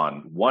people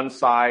on one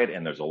side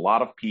and there's a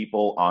lot of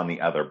people on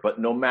the other. But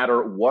no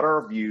matter what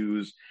our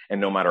views and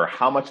no matter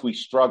how much we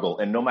struggle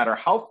and no matter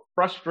how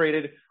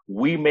frustrated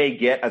we may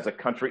get as a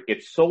country,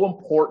 it's so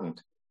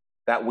important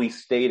that we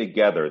stay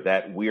together,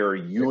 that we are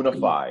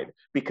unified,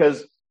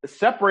 because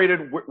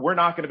separated, we're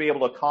not going to be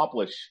able to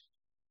accomplish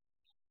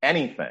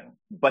anything.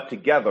 But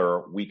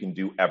together, we can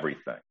do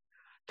everything.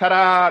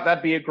 Ta-da!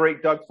 That'd be a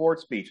great Doug Ford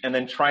speech. And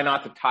then try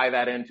not to tie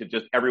that into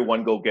just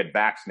everyone go get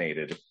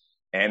vaccinated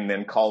and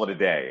then call it a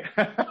day.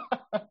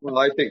 Well,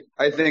 I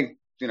think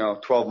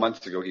 12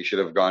 months ago, he should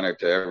have gone out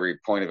to every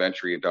point of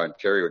entry into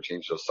Ontario,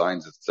 changed those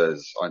signs that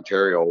says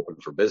Ontario open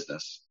for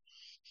business.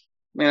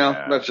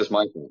 That's just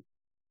my thing.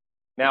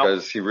 Now,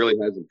 because he really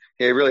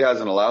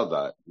hasn't allowed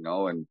that,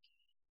 and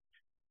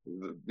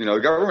the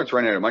government's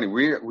running out of money.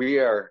 We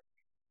are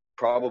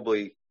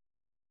probably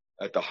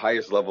at the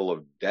highest level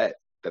of debt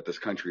that this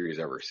country has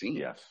ever seen.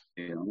 Yes.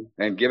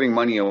 And giving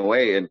money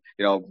away, and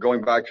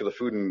going back to the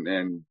food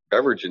and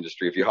beverage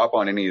industry, if you hop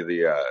on any of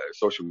the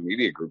social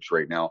media groups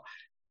right now,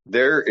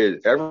 there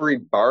is every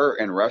bar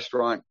and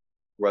restaurant,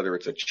 whether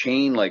it's a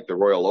chain like the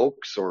Royal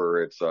Oaks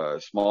or it's a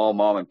small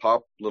mom and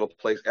pop little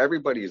place,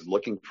 everybody is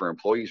looking for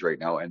employees right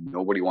now and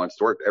nobody wants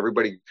to work.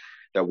 Everybody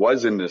that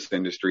was in this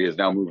industry has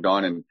now moved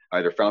on and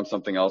either found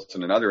something else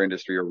in another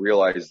industry or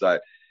realized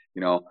that,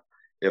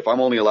 if I'm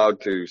only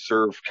allowed to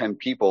serve 10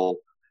 people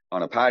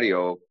on a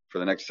patio for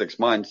the next 6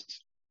 months,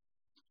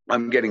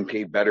 I'm getting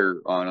paid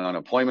better on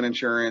unemployment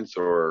insurance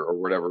or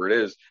whatever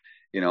it is.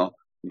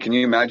 Can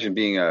you imagine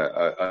being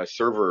a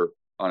server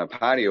on a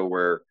patio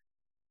where,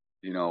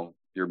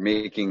 you're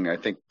making, I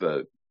think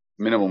the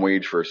minimum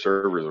wage for a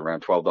server is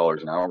around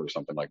 $12 an hour or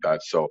something like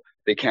that. So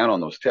they count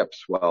on those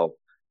tips. Well,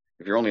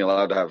 if you're only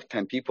allowed to have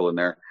 10 people in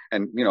there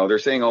and, they're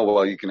saying, oh,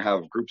 well, you can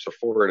have groups of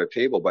 4 at a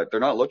table, but they're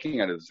not looking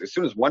at it. As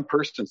soon as one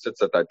person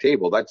sits at that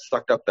table, that's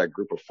sucked up that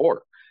group of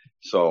 4.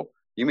 So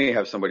you may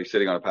have somebody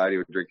sitting on a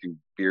patio drinking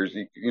beers.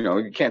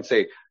 You can't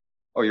say,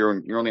 oh,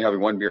 you're only having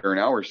 1 beer an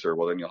hour, sir.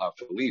 Well, then you'll have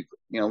to leave.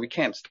 We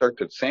can't start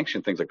to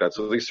sanction things like that.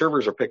 So these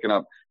servers are picking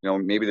up,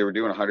 maybe they were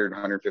doing $100,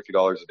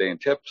 $150 a day in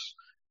tips,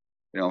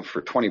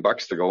 for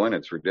 $20 to go in.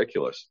 It's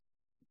ridiculous.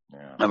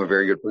 Yeah. I have a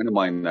very good friend of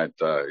mine that,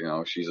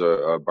 she's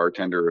a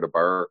bartender at a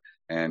bar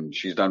and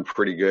she's done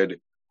pretty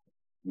good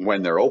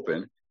when they're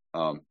open.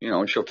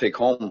 And she'll take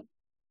home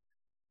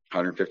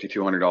 $150,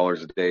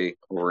 $200 a day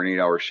over an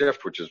 8-hour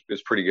shift, which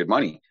is pretty good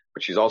money,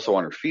 but she's also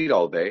on her feet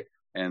all day.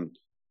 And,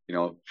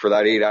 for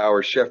that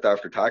 8-hour shift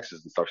after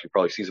taxes and stuff, she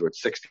probably sees about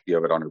 60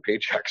 of it on her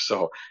paycheck.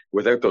 So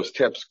without those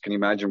tips, can you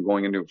imagine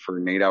going into for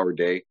an 8-hour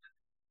day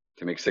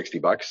to make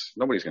 $60?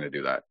 Nobody's going to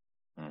do that.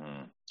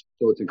 Mm-hmm.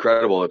 So it's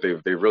incredible that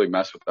they've really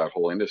messed with that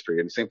whole industry.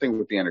 And same thing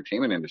with the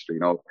entertainment industry.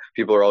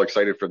 People are all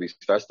excited for these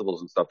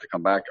festivals and stuff to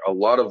come back. A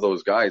lot of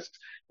those guys,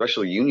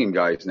 especially union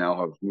guys,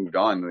 now have moved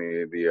on.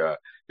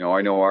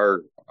 I know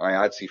our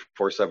IATSE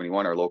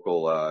 471, our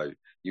local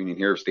union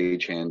here,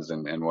 stagehands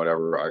and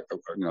whatever.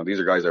 These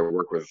are guys I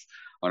work with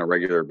on a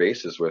regular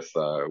basis with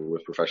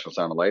professional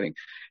sound and lighting.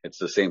 It's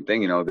the same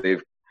thing.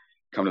 They've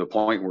come to the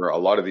point where a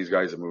lot of these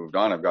guys have moved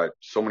on. I've got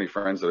so many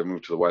friends that have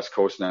moved to the West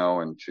Coast now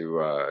and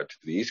to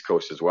the East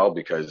Coast as well,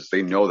 because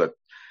they know that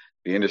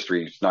the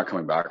industry is not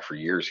coming back for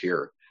years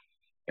here.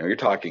 You're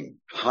talking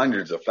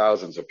hundreds of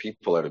thousands of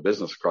people out of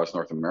business across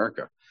North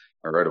America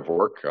are out of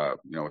work,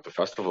 with the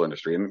festival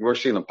industry. And we're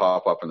seeing them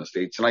pop up in the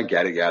States. And I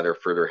get it. Yeah, they're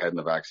further ahead in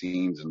the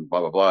vaccines and blah,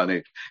 blah, blah. And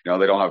they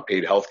don't have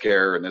paid health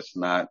care and this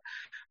and that.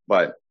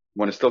 But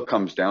when it still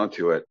comes down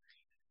to it,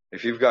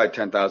 if you've got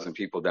 10,000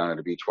 people down at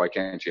a beach, why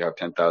can't you have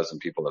 10,000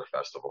 people at a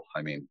festival?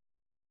 I mean,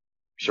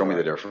 show me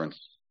the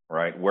difference.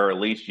 Right. Where at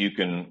least you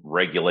can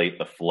regulate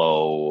the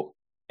flow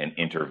and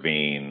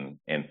intervene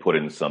and put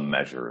in some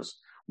measures,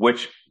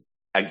 which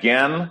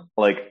again,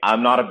 like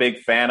I'm not a big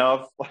fan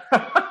of,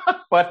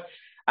 but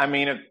I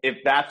mean, if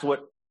that's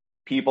what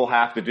people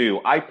have to do,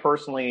 I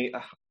personally,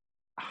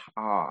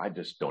 I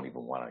just don't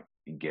even want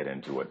to get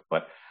into it.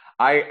 But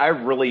I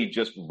really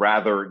just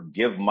rather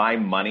give my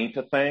money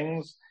to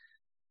things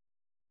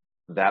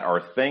that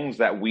are things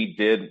that we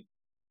did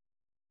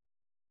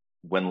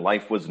when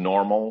life was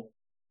normal,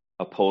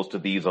 opposed to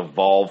these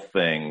evolved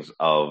things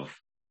of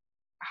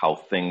how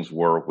things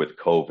were with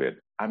COVID.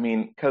 I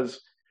mean, because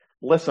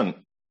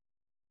listen,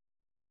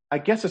 I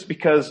guess it's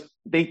because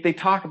they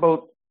talk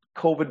about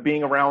COVID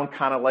being around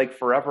kind of like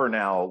forever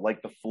now,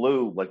 like the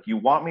flu. Like, you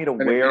want me to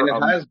wear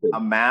a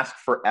mask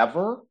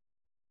forever?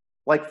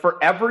 Like,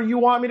 forever you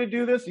want me to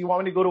do this? You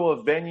want me to go to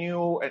a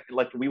venue?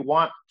 Like, we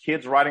want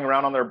kids riding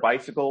around on their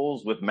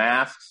bicycles with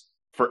masks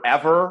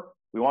forever?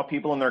 We want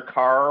people in their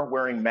car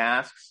wearing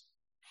masks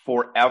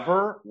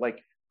forever?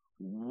 Like,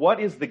 what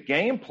is the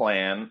game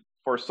plan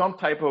for some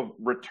type of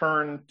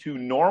return to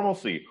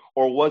normalcy?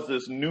 Or was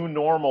this new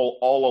normal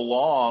all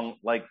along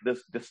like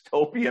this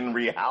dystopian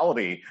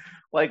reality?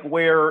 Like,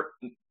 where,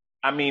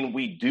 I mean,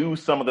 we do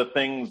some of the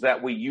things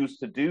that we used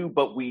to do,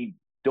 but we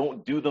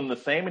don't do them the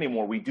same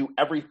anymore. We do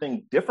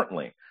everything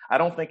differently. I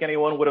don't think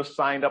anyone would have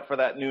signed up for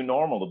that new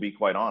normal, to be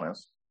quite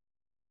honest.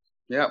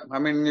 Yeah, I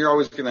mean, you're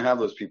always going to have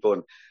those people.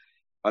 And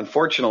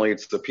unfortunately,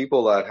 it's the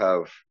people that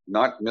have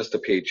not missed a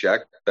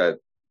paycheck that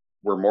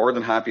were more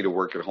than happy to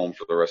work at home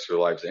for the rest of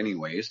their lives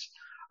anyways.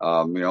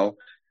 And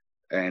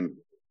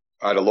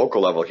at a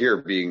local level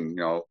here, being,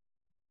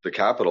 the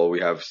capital,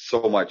 we have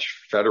so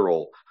much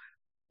federal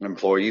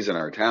employees in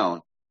our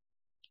town.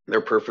 They're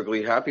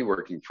perfectly happy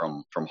working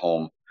from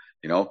home.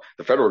 The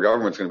federal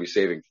government's going to be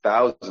saving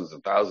thousands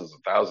and thousands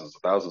and thousands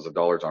and thousands of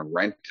dollars on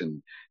rent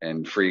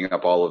and freeing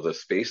up all of the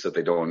space that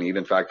they don't need.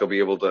 In fact, they'll be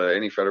able to,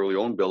 any federally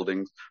owned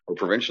buildings or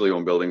provincially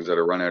owned buildings that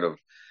are run out of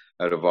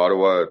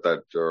Ottawa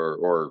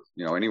or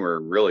anywhere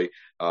really,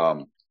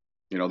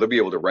 they'll be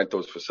able to rent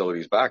those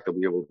facilities back. They'll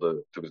be able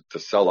to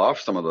sell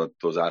off some of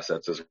those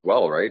assets as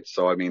well, right?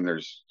 So I mean,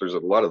 there's a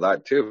lot of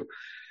that too.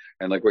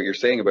 And like what you're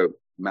saying about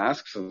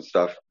masks and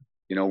stuff,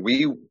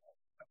 we,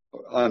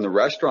 on the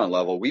restaurant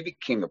level, we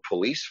became the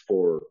police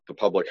for the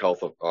public health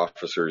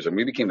officers, and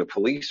we became the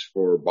police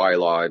for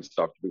bylaw and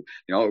stuff.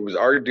 It was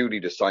our duty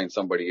to sign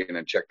somebody in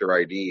and check their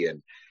ID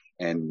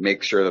and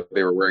make sure that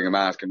they were wearing a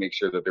mask and make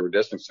sure that they were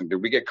distancing.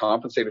 Did we get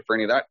compensated for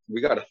any of that?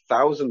 We got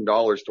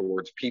 $1,000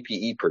 towards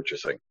PPE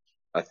purchasing,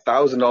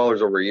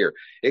 $1,000 over a year.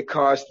 It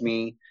cost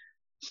me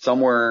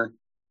somewhere,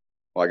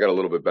 well, I got a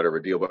little bit better of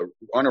a deal, but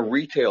on a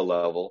retail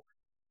level,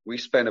 we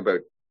spent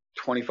about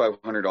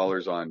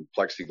 $2,500 on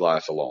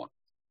plexiglass alone.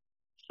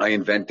 I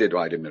didn't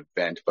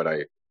invent, but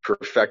I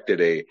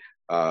perfected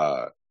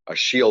a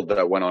shield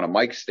that went on a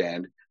mic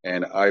stand,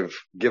 and I've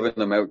given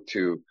them out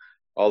to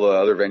all the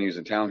other venues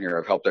in town here.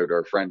 I've helped out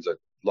our friends at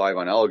Live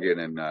on Elgin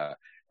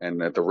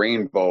and at the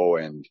Rainbow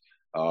and,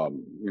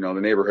 the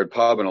neighborhood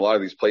pub, and a lot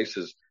of these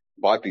places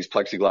bought these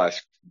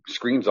plexiglass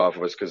screens off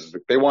of us because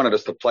they wanted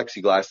us to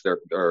plexiglass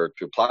or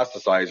to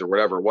plasticize or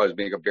whatever it was,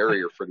 make a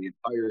barrier for the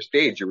entire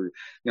stage.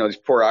 These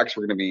poor acts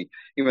were going to be,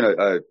 even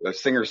a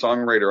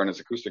singer-songwriter on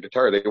his acoustic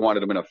guitar, they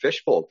wanted him in a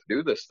fishbowl to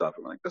do this stuff.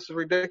 I'm like, this is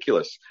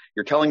ridiculous.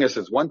 You're telling us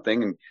it's one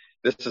thing, and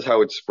this is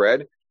how it's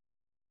spread.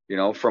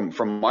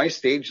 From my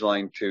stage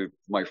line to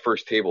my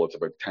first table, it's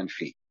about 10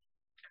 feet.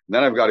 And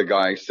then I've got a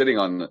guy sitting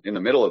in the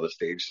middle of the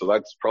stage, so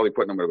that's probably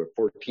putting him at about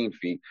 14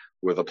 feet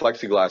with a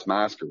plexiglass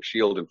mask or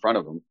shield in front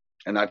of him,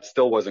 and that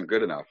still wasn't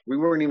good enough. We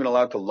weren't even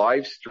allowed to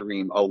live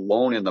stream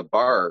alone in the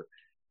bar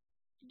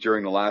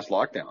during the last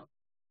lockdown.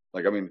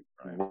 Like, I mean,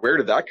 where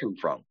did that come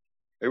from?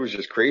 It was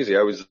just crazy.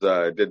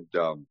 I did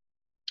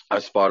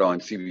a spot on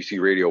CBC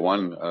Radio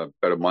 1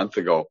 about a month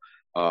ago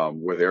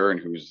with Aaron,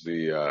 who's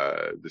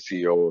the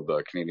CEO of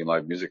the Canadian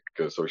Live Music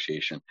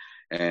Association,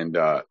 and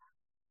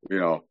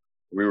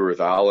we were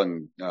with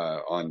Alan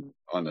on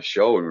the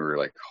show, and we were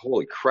like,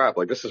 holy crap,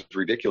 like, this is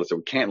ridiculous.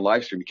 We can't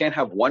live stream. You can't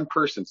have one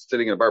person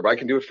sitting in a bar, but I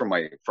can do it from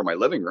my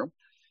living room.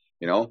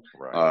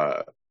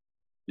 Right.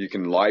 You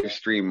can live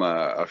stream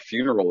a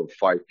funeral of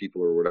 5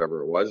 people or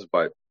whatever it was,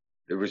 but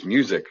it was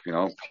music,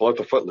 pull out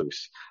the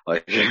footloose.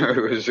 Like,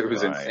 it was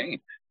right.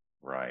 Insane.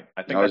 Right.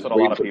 I think that's what a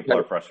lot of people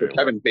are frustrated with.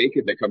 Kevin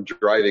Bacon to come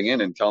driving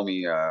in and tell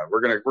me,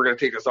 we're going to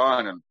take this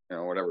on, and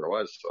whatever it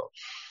was. So.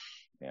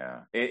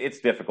 Yeah, it's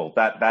difficult.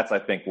 That's, I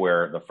think,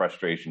 where the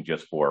frustration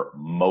just for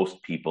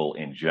most people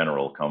in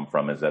general come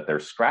from, is that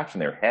they're scratching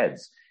their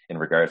heads in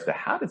regards to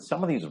how did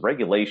some of these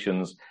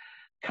regulations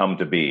come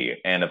to be?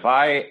 And if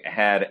I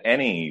had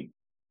any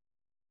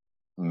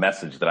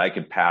message that I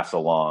could pass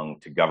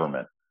along to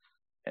government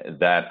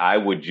that I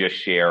would just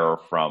share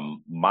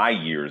from my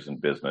years in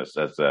business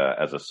as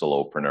a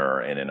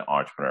solopreneur and an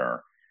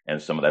entrepreneur,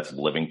 and someone that's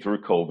living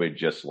through COVID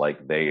just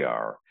like they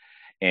are.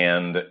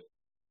 And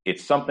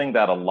it's something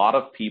that a lot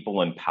of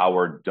people in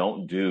power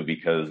don't do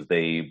because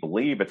they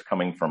believe it's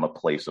coming from a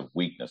place of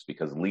weakness,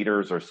 because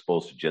leaders are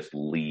supposed to just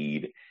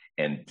lead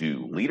and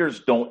do. Leaders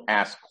don't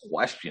ask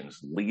questions.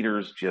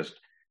 Leaders just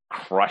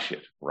crush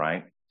it,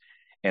 right?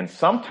 And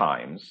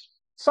sometimes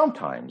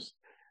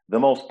the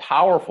most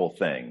powerful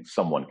thing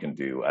someone can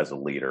do as a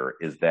leader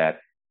is that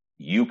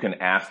you can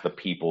ask the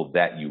people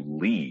that you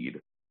lead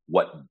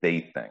what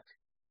they think,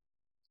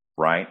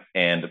 right?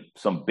 And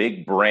some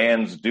big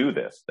brands do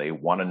this. They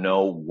want to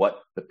know what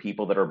the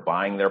people that are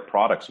buying their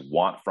products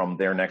want from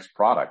their next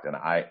product. And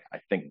I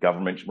think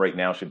government right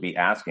now should be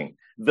asking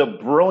the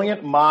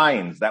brilliant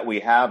minds that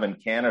we have in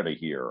Canada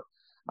here,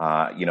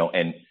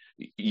 and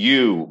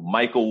you,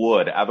 Michael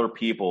Wood, other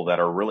people that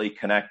are really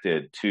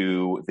connected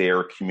to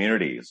their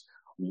communities.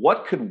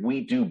 What could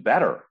we do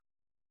better?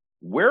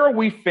 Where are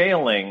we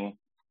failing?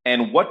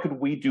 And what could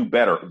we do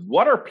better?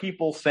 What are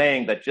people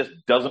saying that just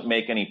doesn't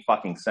make any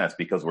fucking sense?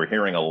 Because we're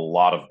hearing a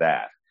lot of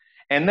that.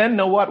 And then,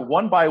 know what?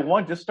 One by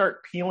one, just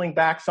start peeling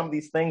back some of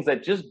these things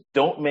that just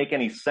don't make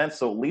any sense.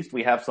 So at least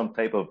we have some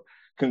type of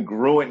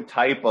congruent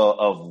type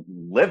of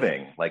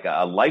living, like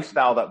a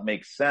lifestyle that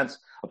makes sense,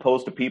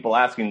 opposed to people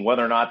asking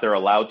whether or not they're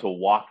allowed to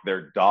walk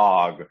their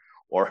dog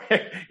or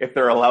if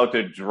they're allowed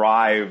to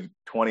drive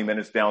 20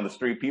 minutes down the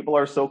street. People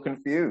are so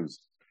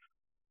confused.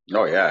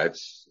 Oh yeah,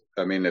 it's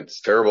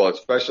terrible,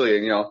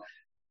 especially,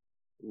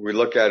 we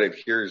look at it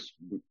here,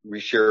 we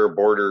share a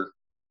border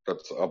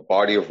that's a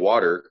body of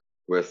water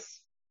with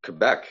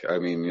Quebec.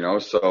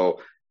 So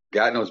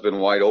Gatineau's been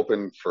wide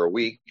open for a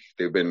week.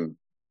 They've been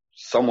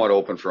somewhat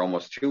open for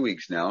almost 2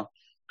 weeks now.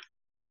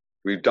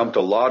 We've dumped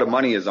a lot of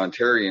money as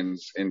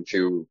Ontarians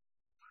into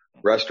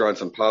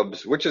restaurants and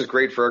pubs, which is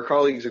great for our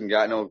colleagues in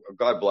Gatineau.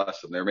 God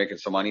bless them. They're making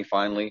some money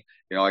finally.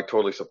 I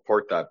totally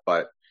support that,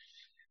 but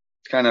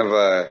it's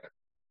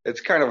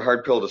kind of a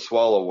hard pill to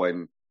swallow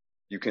when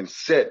you can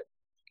sit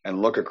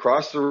and look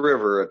across the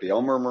river at the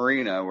Elmer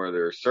Marina where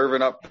they're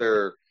serving up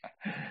their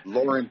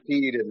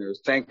Laurentide and their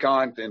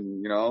Saint-Cont,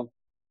 and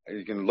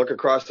you can look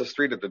across the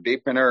street at the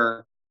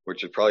Dépanneur,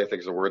 which I probably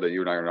think is a word that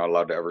you and I are not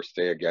allowed to ever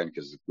say again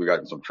because we got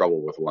in some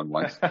trouble with one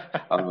once.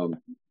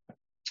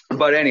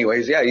 But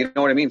anyways, yeah, you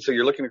know what I mean? So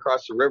you're looking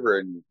across the river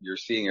and you're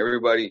seeing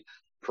everybody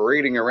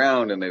parading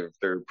around and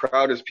they're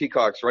proud as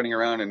peacocks running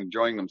around and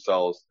enjoying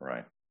themselves.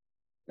 Right.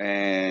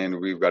 And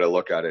we've got to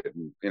look at it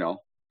and,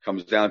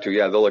 comes down to,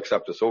 yeah, they'll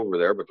accept us over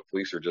there, but the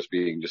police are just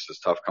being just as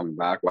tough coming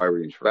back. Why were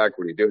you in Quebec?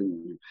 What are you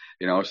doing?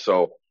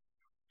 So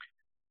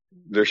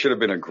there should have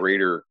been a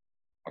greater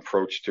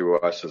approach to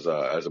us as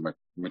a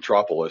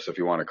metropolis, if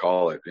you want to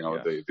call it,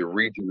 yes. the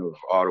region of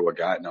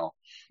Ottawa-Gatineau.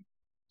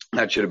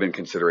 That should have been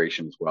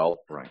consideration as well.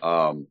 Right.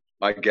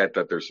 I get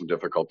that there's some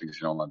difficulties,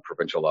 on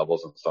provincial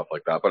levels and stuff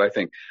like that, but I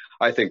think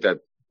that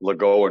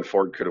Legault and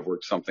Ford could have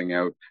worked something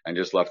out and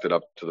just left it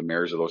up to the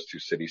mayors of those two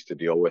cities to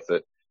deal with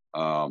it.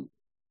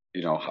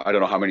 I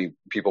don't know how many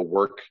people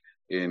work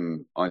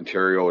in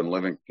Ontario and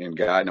living in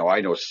Gatineau.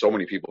 I know so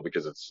many people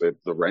because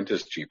the rent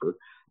is cheaper.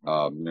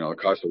 The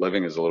cost of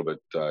living is a little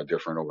bit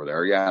different over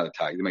there. Yeah,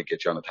 they might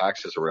get you on the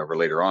taxes or whatever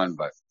later on,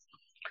 but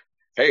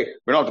hey,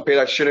 we don't have to pay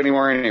that shit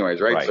anymore anyways,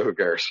 right? So who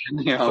cares?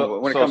 When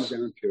it comes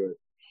down to it,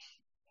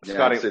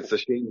 Scotty, it's a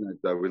shame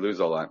that we lose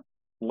all that.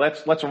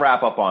 Let's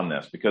wrap up on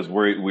this because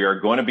we are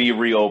going to be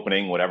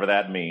reopening, whatever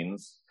that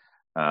means,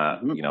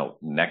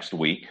 next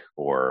week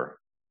or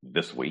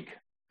this week.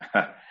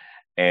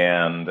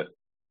 And,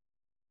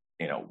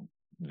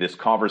 this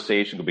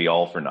conversation could be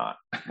all for naught.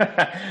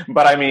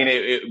 But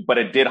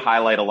it did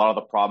highlight a lot of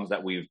the problems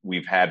that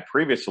we've had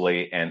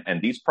previously.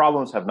 And these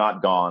problems have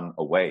not gone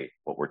away,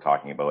 what we're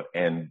talking about.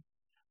 And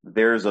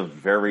there's a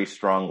very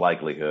strong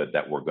likelihood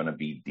that we're going to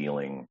be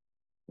dealing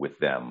with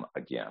them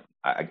again.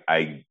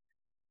 I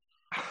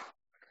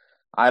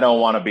don't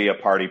want to be a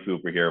party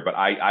pooper here, but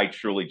I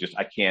truly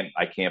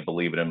I can't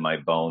believe it in my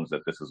bones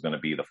that this is going to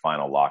be the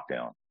final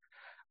lockdown.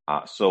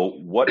 So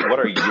what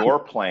are your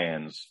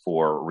plans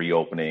for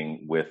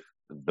reopening with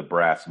the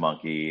Brass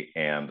Monkey?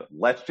 And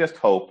let's just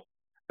hope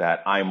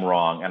that I'm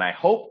wrong. And I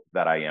hope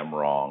that I am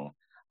wrong,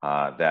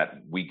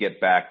 that we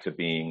get back to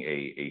being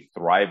a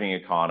thriving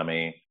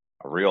economy,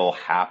 a real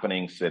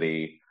happening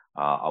city,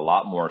 a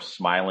lot more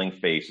smiling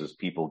faces,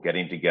 people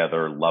getting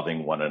together,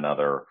 loving one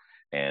another,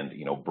 and,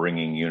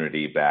 bringing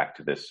unity back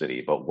to this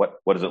city. But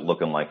what is it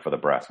looking like for the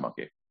Brass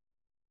Monkey?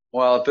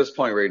 Well, at this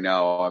point right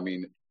now,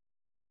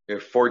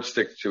 if Ford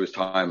sticks to his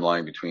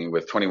timeline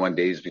with 21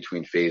 days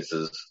between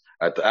phases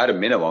at a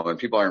minimum, and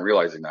people aren't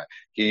realizing that,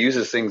 he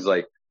uses things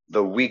like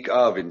the week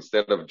of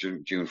instead of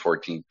June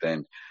 14th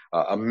and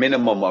a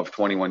minimum of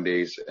 21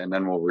 days, and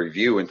then we'll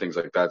review and things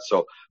like that.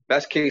 So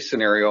best case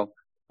scenario,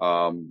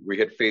 we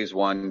hit phase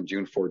 1,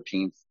 June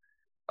 14th,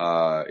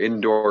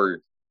 indoor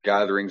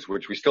gatherings,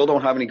 which we still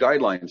don't have any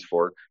guidelines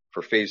for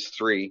phase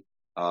 3,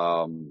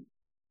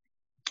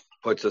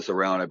 puts us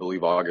around, I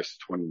believe, July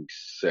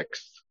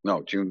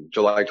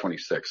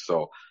 26th.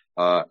 So,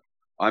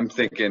 I'm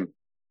thinking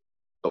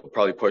they'll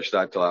probably push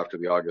that till after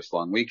the August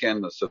long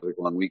weekend, the Civic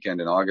long weekend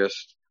in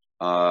August.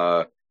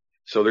 So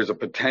there's a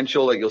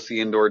potential that you'll see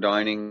indoor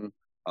dining,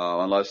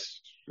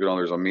 unless,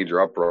 there's a major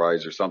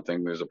uprise or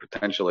something. There's a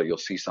potential that you'll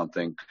see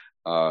something,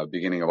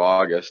 beginning of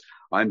August.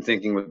 I'm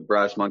thinking with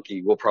Brass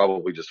Monkey, we'll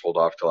probably just hold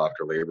off till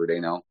after Labor Day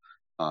now,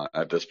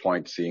 at this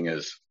point, seeing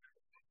as,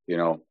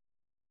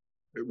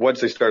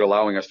 once they start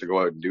allowing us to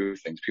go out and do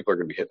things, people are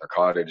going to be hitting their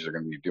cottage. They're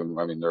going to be doing,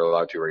 I mean, they're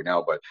allowed to right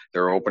now, but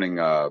they're opening,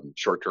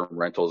 short-term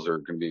rentals are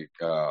going to be,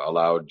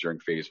 allowed during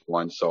phase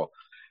 1. So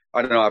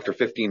I don't know, after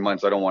 15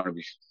 months, I don't want to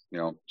be,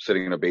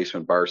 sitting in a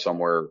basement bar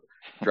somewhere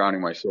drowning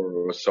my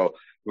sorrows. So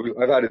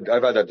I've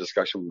had that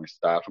discussion with my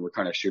staff, and we're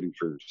kind of shooting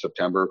for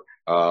September.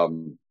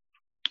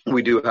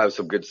 We do have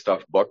some good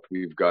stuff booked.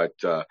 We've got,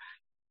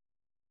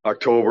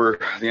 October,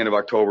 the end of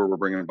October, we're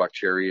bringing Buck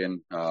Cherry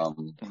in,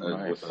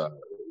 Nice.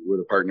 with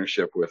a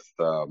partnership with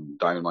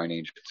Diamond Mine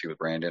Agency with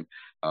Brandon.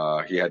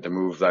 He had to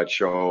move that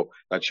show.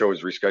 That show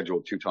is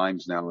rescheduled 2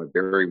 times now at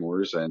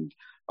Barrymore's, and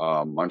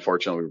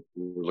unfortunately,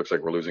 it looks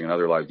like we're losing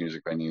another live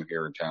music venue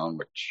here in town,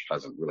 which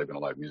hasn't really been a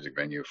live music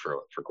venue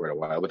for quite a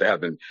while. But they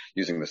have been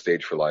using the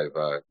stage for live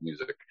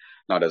music,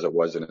 not as it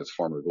was in its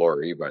former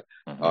glory, but.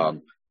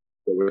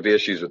 But with the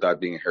issues with that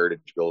being a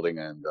heritage building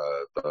and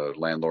the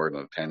landlord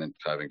and the tenant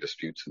having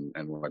disputes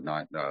and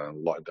whatnot,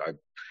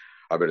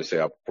 I better say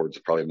upwards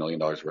of probably $1 million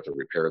worth of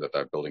repair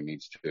that building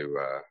needs to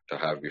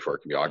have before it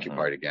can be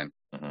occupied again.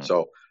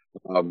 So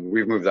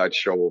we've moved that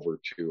show over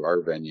to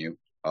our venue.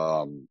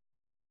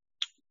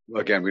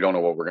 Again, we don't know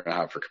what we're going to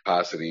have for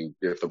capacity,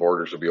 if the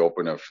borders will be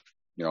open, if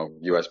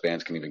U.S.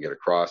 bands can even get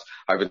across.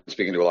 I've been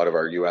speaking to a lot of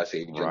our U.S.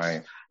 agents.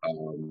 Right.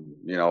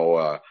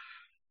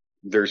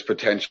 There's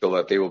potential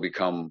that they will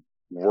become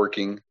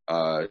working.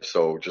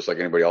 So just like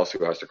anybody else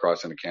who has to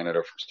cross into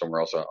Canada from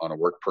somewhere else on a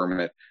work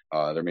permit,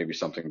 there may be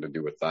something to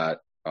do with that.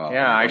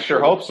 Yeah, I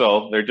sure hope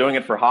so. They're doing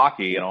it for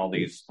hockey and all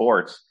these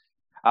sports.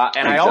 And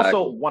Exactly. I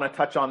also want to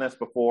touch on this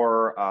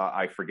before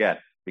I forget,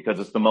 because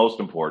it's the most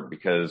important,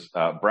 because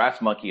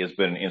Brass Monkey has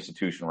been an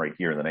institution right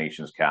here in the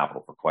nation's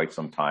capital for quite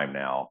some time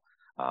now.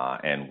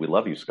 And we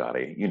love you,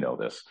 Scotty. You know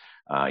this.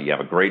 You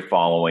have a great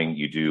following.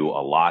 You do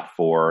a lot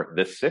for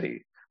this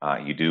city.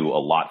 You do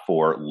a lot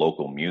for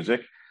local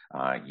music.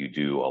 You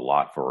do a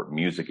lot for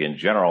music in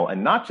general.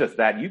 And not just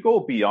that, you go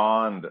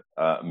beyond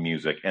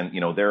music. And,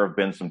 there have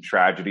been some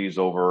tragedies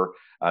over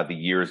the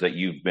years that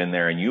you've been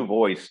there, and you've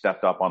always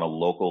stepped up on a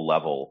local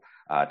level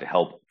to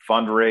help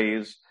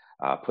fundraise,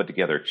 put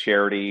together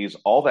charities,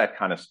 all that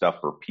kind of stuff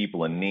for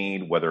people in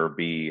need, whether it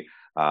be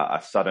a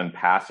sudden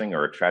passing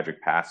or a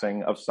tragic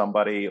passing of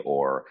somebody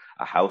or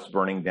a house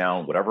burning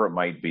down, whatever it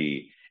might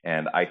be.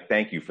 And I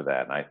thank you for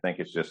that. And I think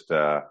it's just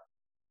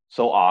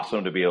so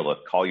awesome to be able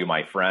to call you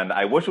my friend.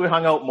 I wish we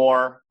hung out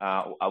more.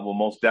 I will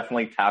most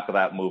definitely tackle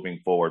that moving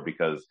forward,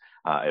 because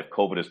if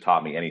COVID has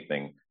taught me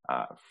anything,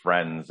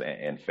 friends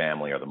and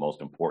family are the most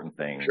important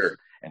things. Sure.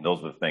 And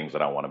those are the things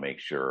that I want to make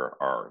sure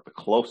are the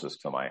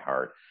closest to my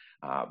heart.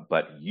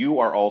 But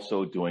you are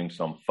also doing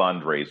some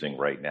fundraising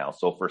right now.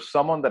 So for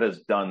someone that has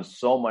done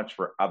so much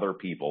for other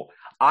people,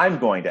 I'm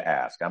going to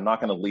ask, I'm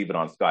not going to leave it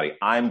on Scotty.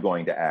 I'm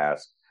going to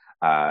ask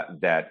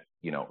that,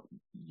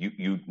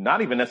 you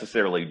not even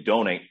necessarily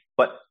donate,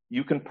 but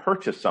you can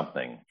purchase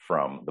something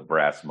from the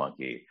Brass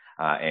Monkey,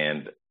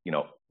 and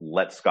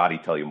let Scotty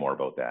tell you more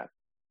about that.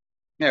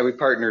 Yeah, we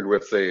partnered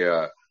with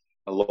a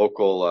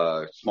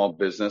local small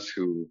business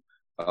who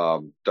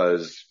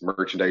does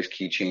merchandise,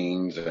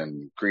 keychains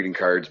and greeting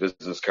cards,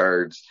 business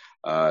cards,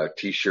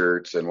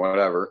 T-shirts and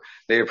whatever.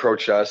 They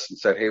approached us and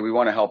said, "Hey, we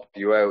want to help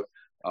you out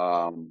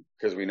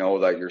because we know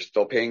that you're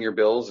still paying your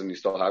bills and you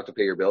still have to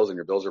pay your bills and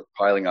your bills are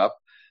piling up,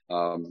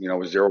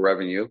 with zero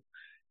revenue."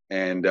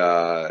 And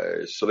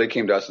so they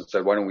came to us and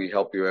said, "Why don't we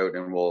help you out,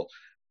 and we'll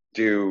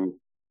do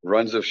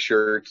runs of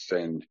shirts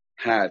and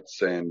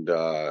hats and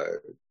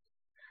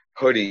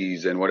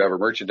hoodies and whatever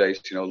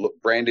merchandise,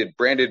 branded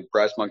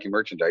Brass Monkey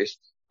merchandise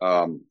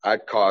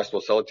at cost.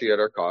 We'll sell it to you at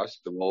our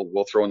cost, and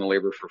we'll throw in the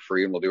labor for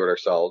free, and we'll do it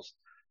ourselves."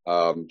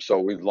 So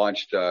we've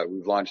launched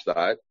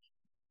that.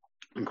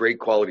 Great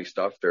quality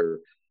stuff. They're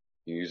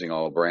using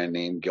all brand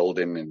name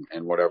Gildan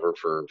and whatever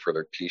for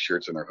their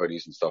T-shirts and their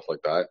hoodies and stuff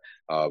like that.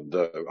 I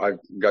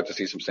got to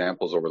see some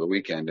samples over the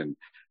weekend, and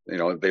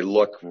they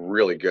look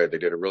really good. They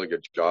did a really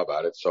good job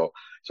at it. So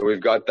we've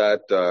got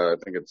that. I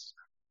think it's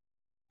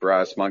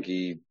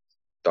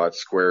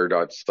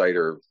brassmonkey.square.site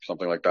or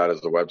something like that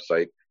as the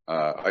website.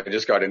 I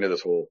just got into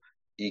this whole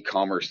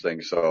e-commerce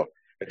thing, so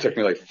it took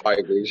me like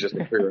 5 days just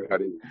to figure out how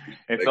to.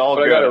 It's all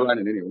good. I got it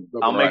running anyway.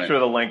 I'll make sure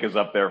the link is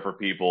up there for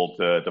people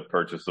to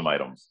purchase some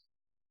items.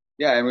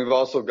 Yeah, and we've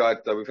also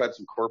got we've had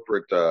some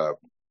corporate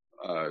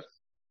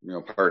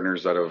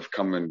partners that have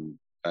come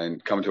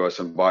to us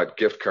and bought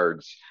gift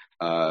cards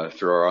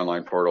through our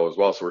online portal as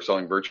well. So we're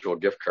selling virtual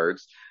gift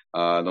cards.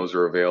 Those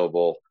are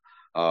available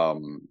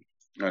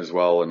as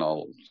well, and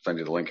I'll send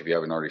you the link if you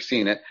haven't already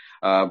seen it.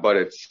 But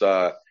it's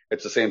the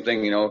same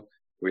thing.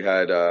 We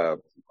had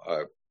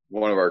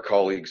one of our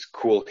colleagues,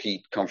 Cool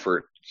Heat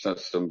Comfort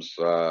Systems,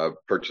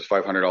 purchased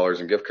 $500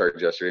 in gift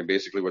cards yesterday. And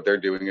basically what they're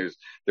doing is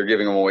they're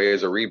giving them away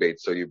as a rebate.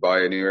 So you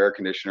buy a new air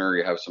conditioner,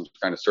 you have some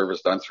kind of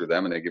service done through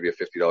them, and they give you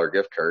a $50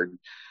 gift card.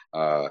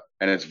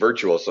 And it's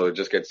virtual. So it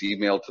just gets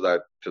emailed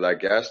to that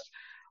guest.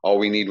 All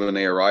we need when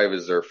they arrive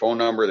is their phone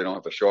number. They don't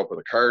have to show up with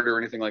a card or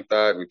anything like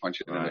that. We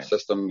punch it in the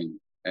system,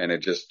 and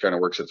it just kind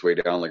of works its way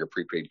down like a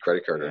prepaid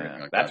credit card or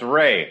anything like that. That's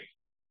Ray.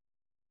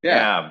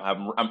 Yeah,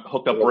 I'm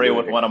hooked up Ray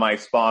with one of my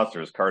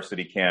sponsors, Car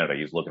City Canada.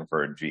 He's looking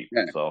for a Jeep.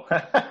 Yeah. So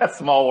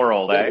small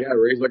world, eh? Yeah,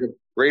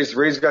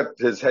 Ray's got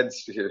his head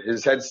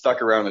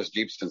stuck around his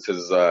Jeep since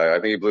his I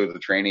think he blew the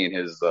tranny in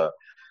his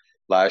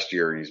last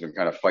year, and he's been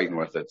kind of fighting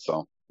with it.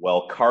 So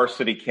well, Car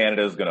City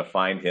Canada is going to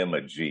find him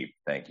a Jeep.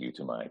 Thank you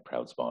to my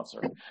proud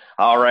sponsor.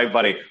 All right,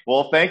 buddy.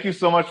 Well, thank you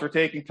so much for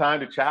taking time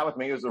to chat with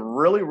me. It was a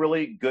really,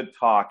 really good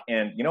talk.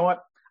 And you know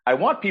what? I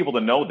want people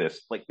to know this.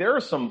 Like, there are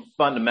some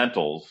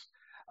fundamentals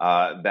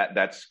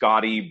that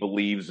Scotty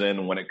believes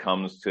in when it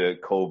comes to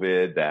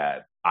COVID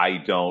that I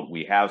don't.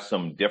 We have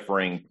some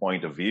differing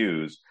point of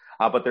views,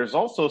 but there's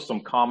also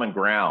some common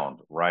ground,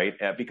 right?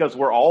 Because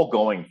we're all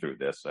going through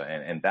this,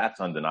 and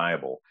that's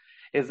undeniable.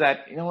 Is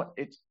that,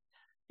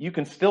 you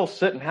can still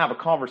sit and have a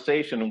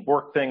conversation and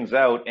work things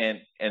out and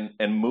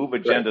move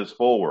agendas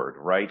forward,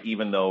 right?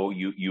 Even though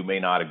you may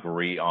not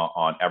agree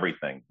on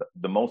everything.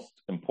 The most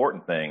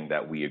important thing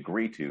that we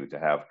agree to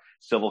have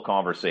civil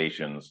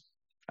conversations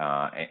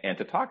and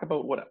to talk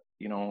about what,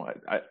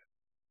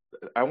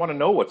 I want to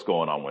know what's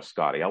going on with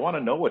Scotty. I want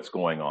to know what's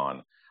going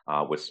on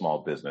with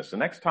small business. The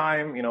next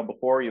time,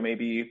 before you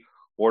maybe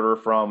order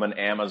from an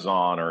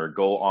Amazon or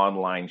go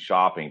online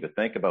shopping, to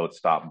think about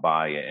stopping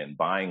by and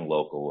buying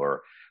local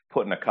or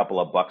putting a couple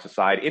of bucks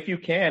aside, if you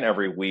can,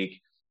 every week,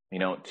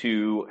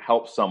 to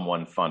help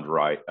someone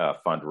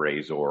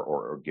fundraise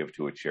or give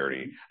to a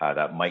charity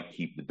that might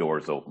keep the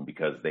doors open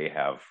because they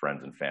have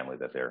friends and family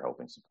that they're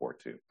helping support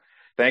too.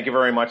 Thank you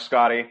very much,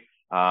 Scotty.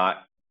 All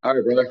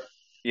right, brother.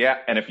 Yeah,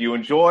 and if you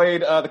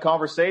enjoyed the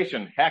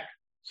conversation, heck,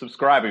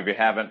 subscribe if you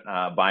haven't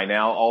by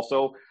now.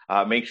 Also,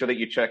 make sure that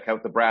you check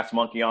out the Brass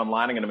Monkey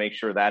online. I'm going to make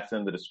sure that's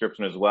in the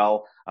description as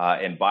well,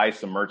 and buy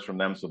some merch from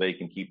them so they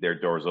can keep their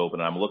doors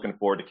open. I'm looking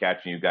forward to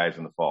catching you guys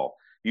in the fall.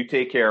 You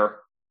take care,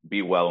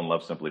 be well, and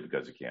love simply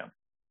because you can.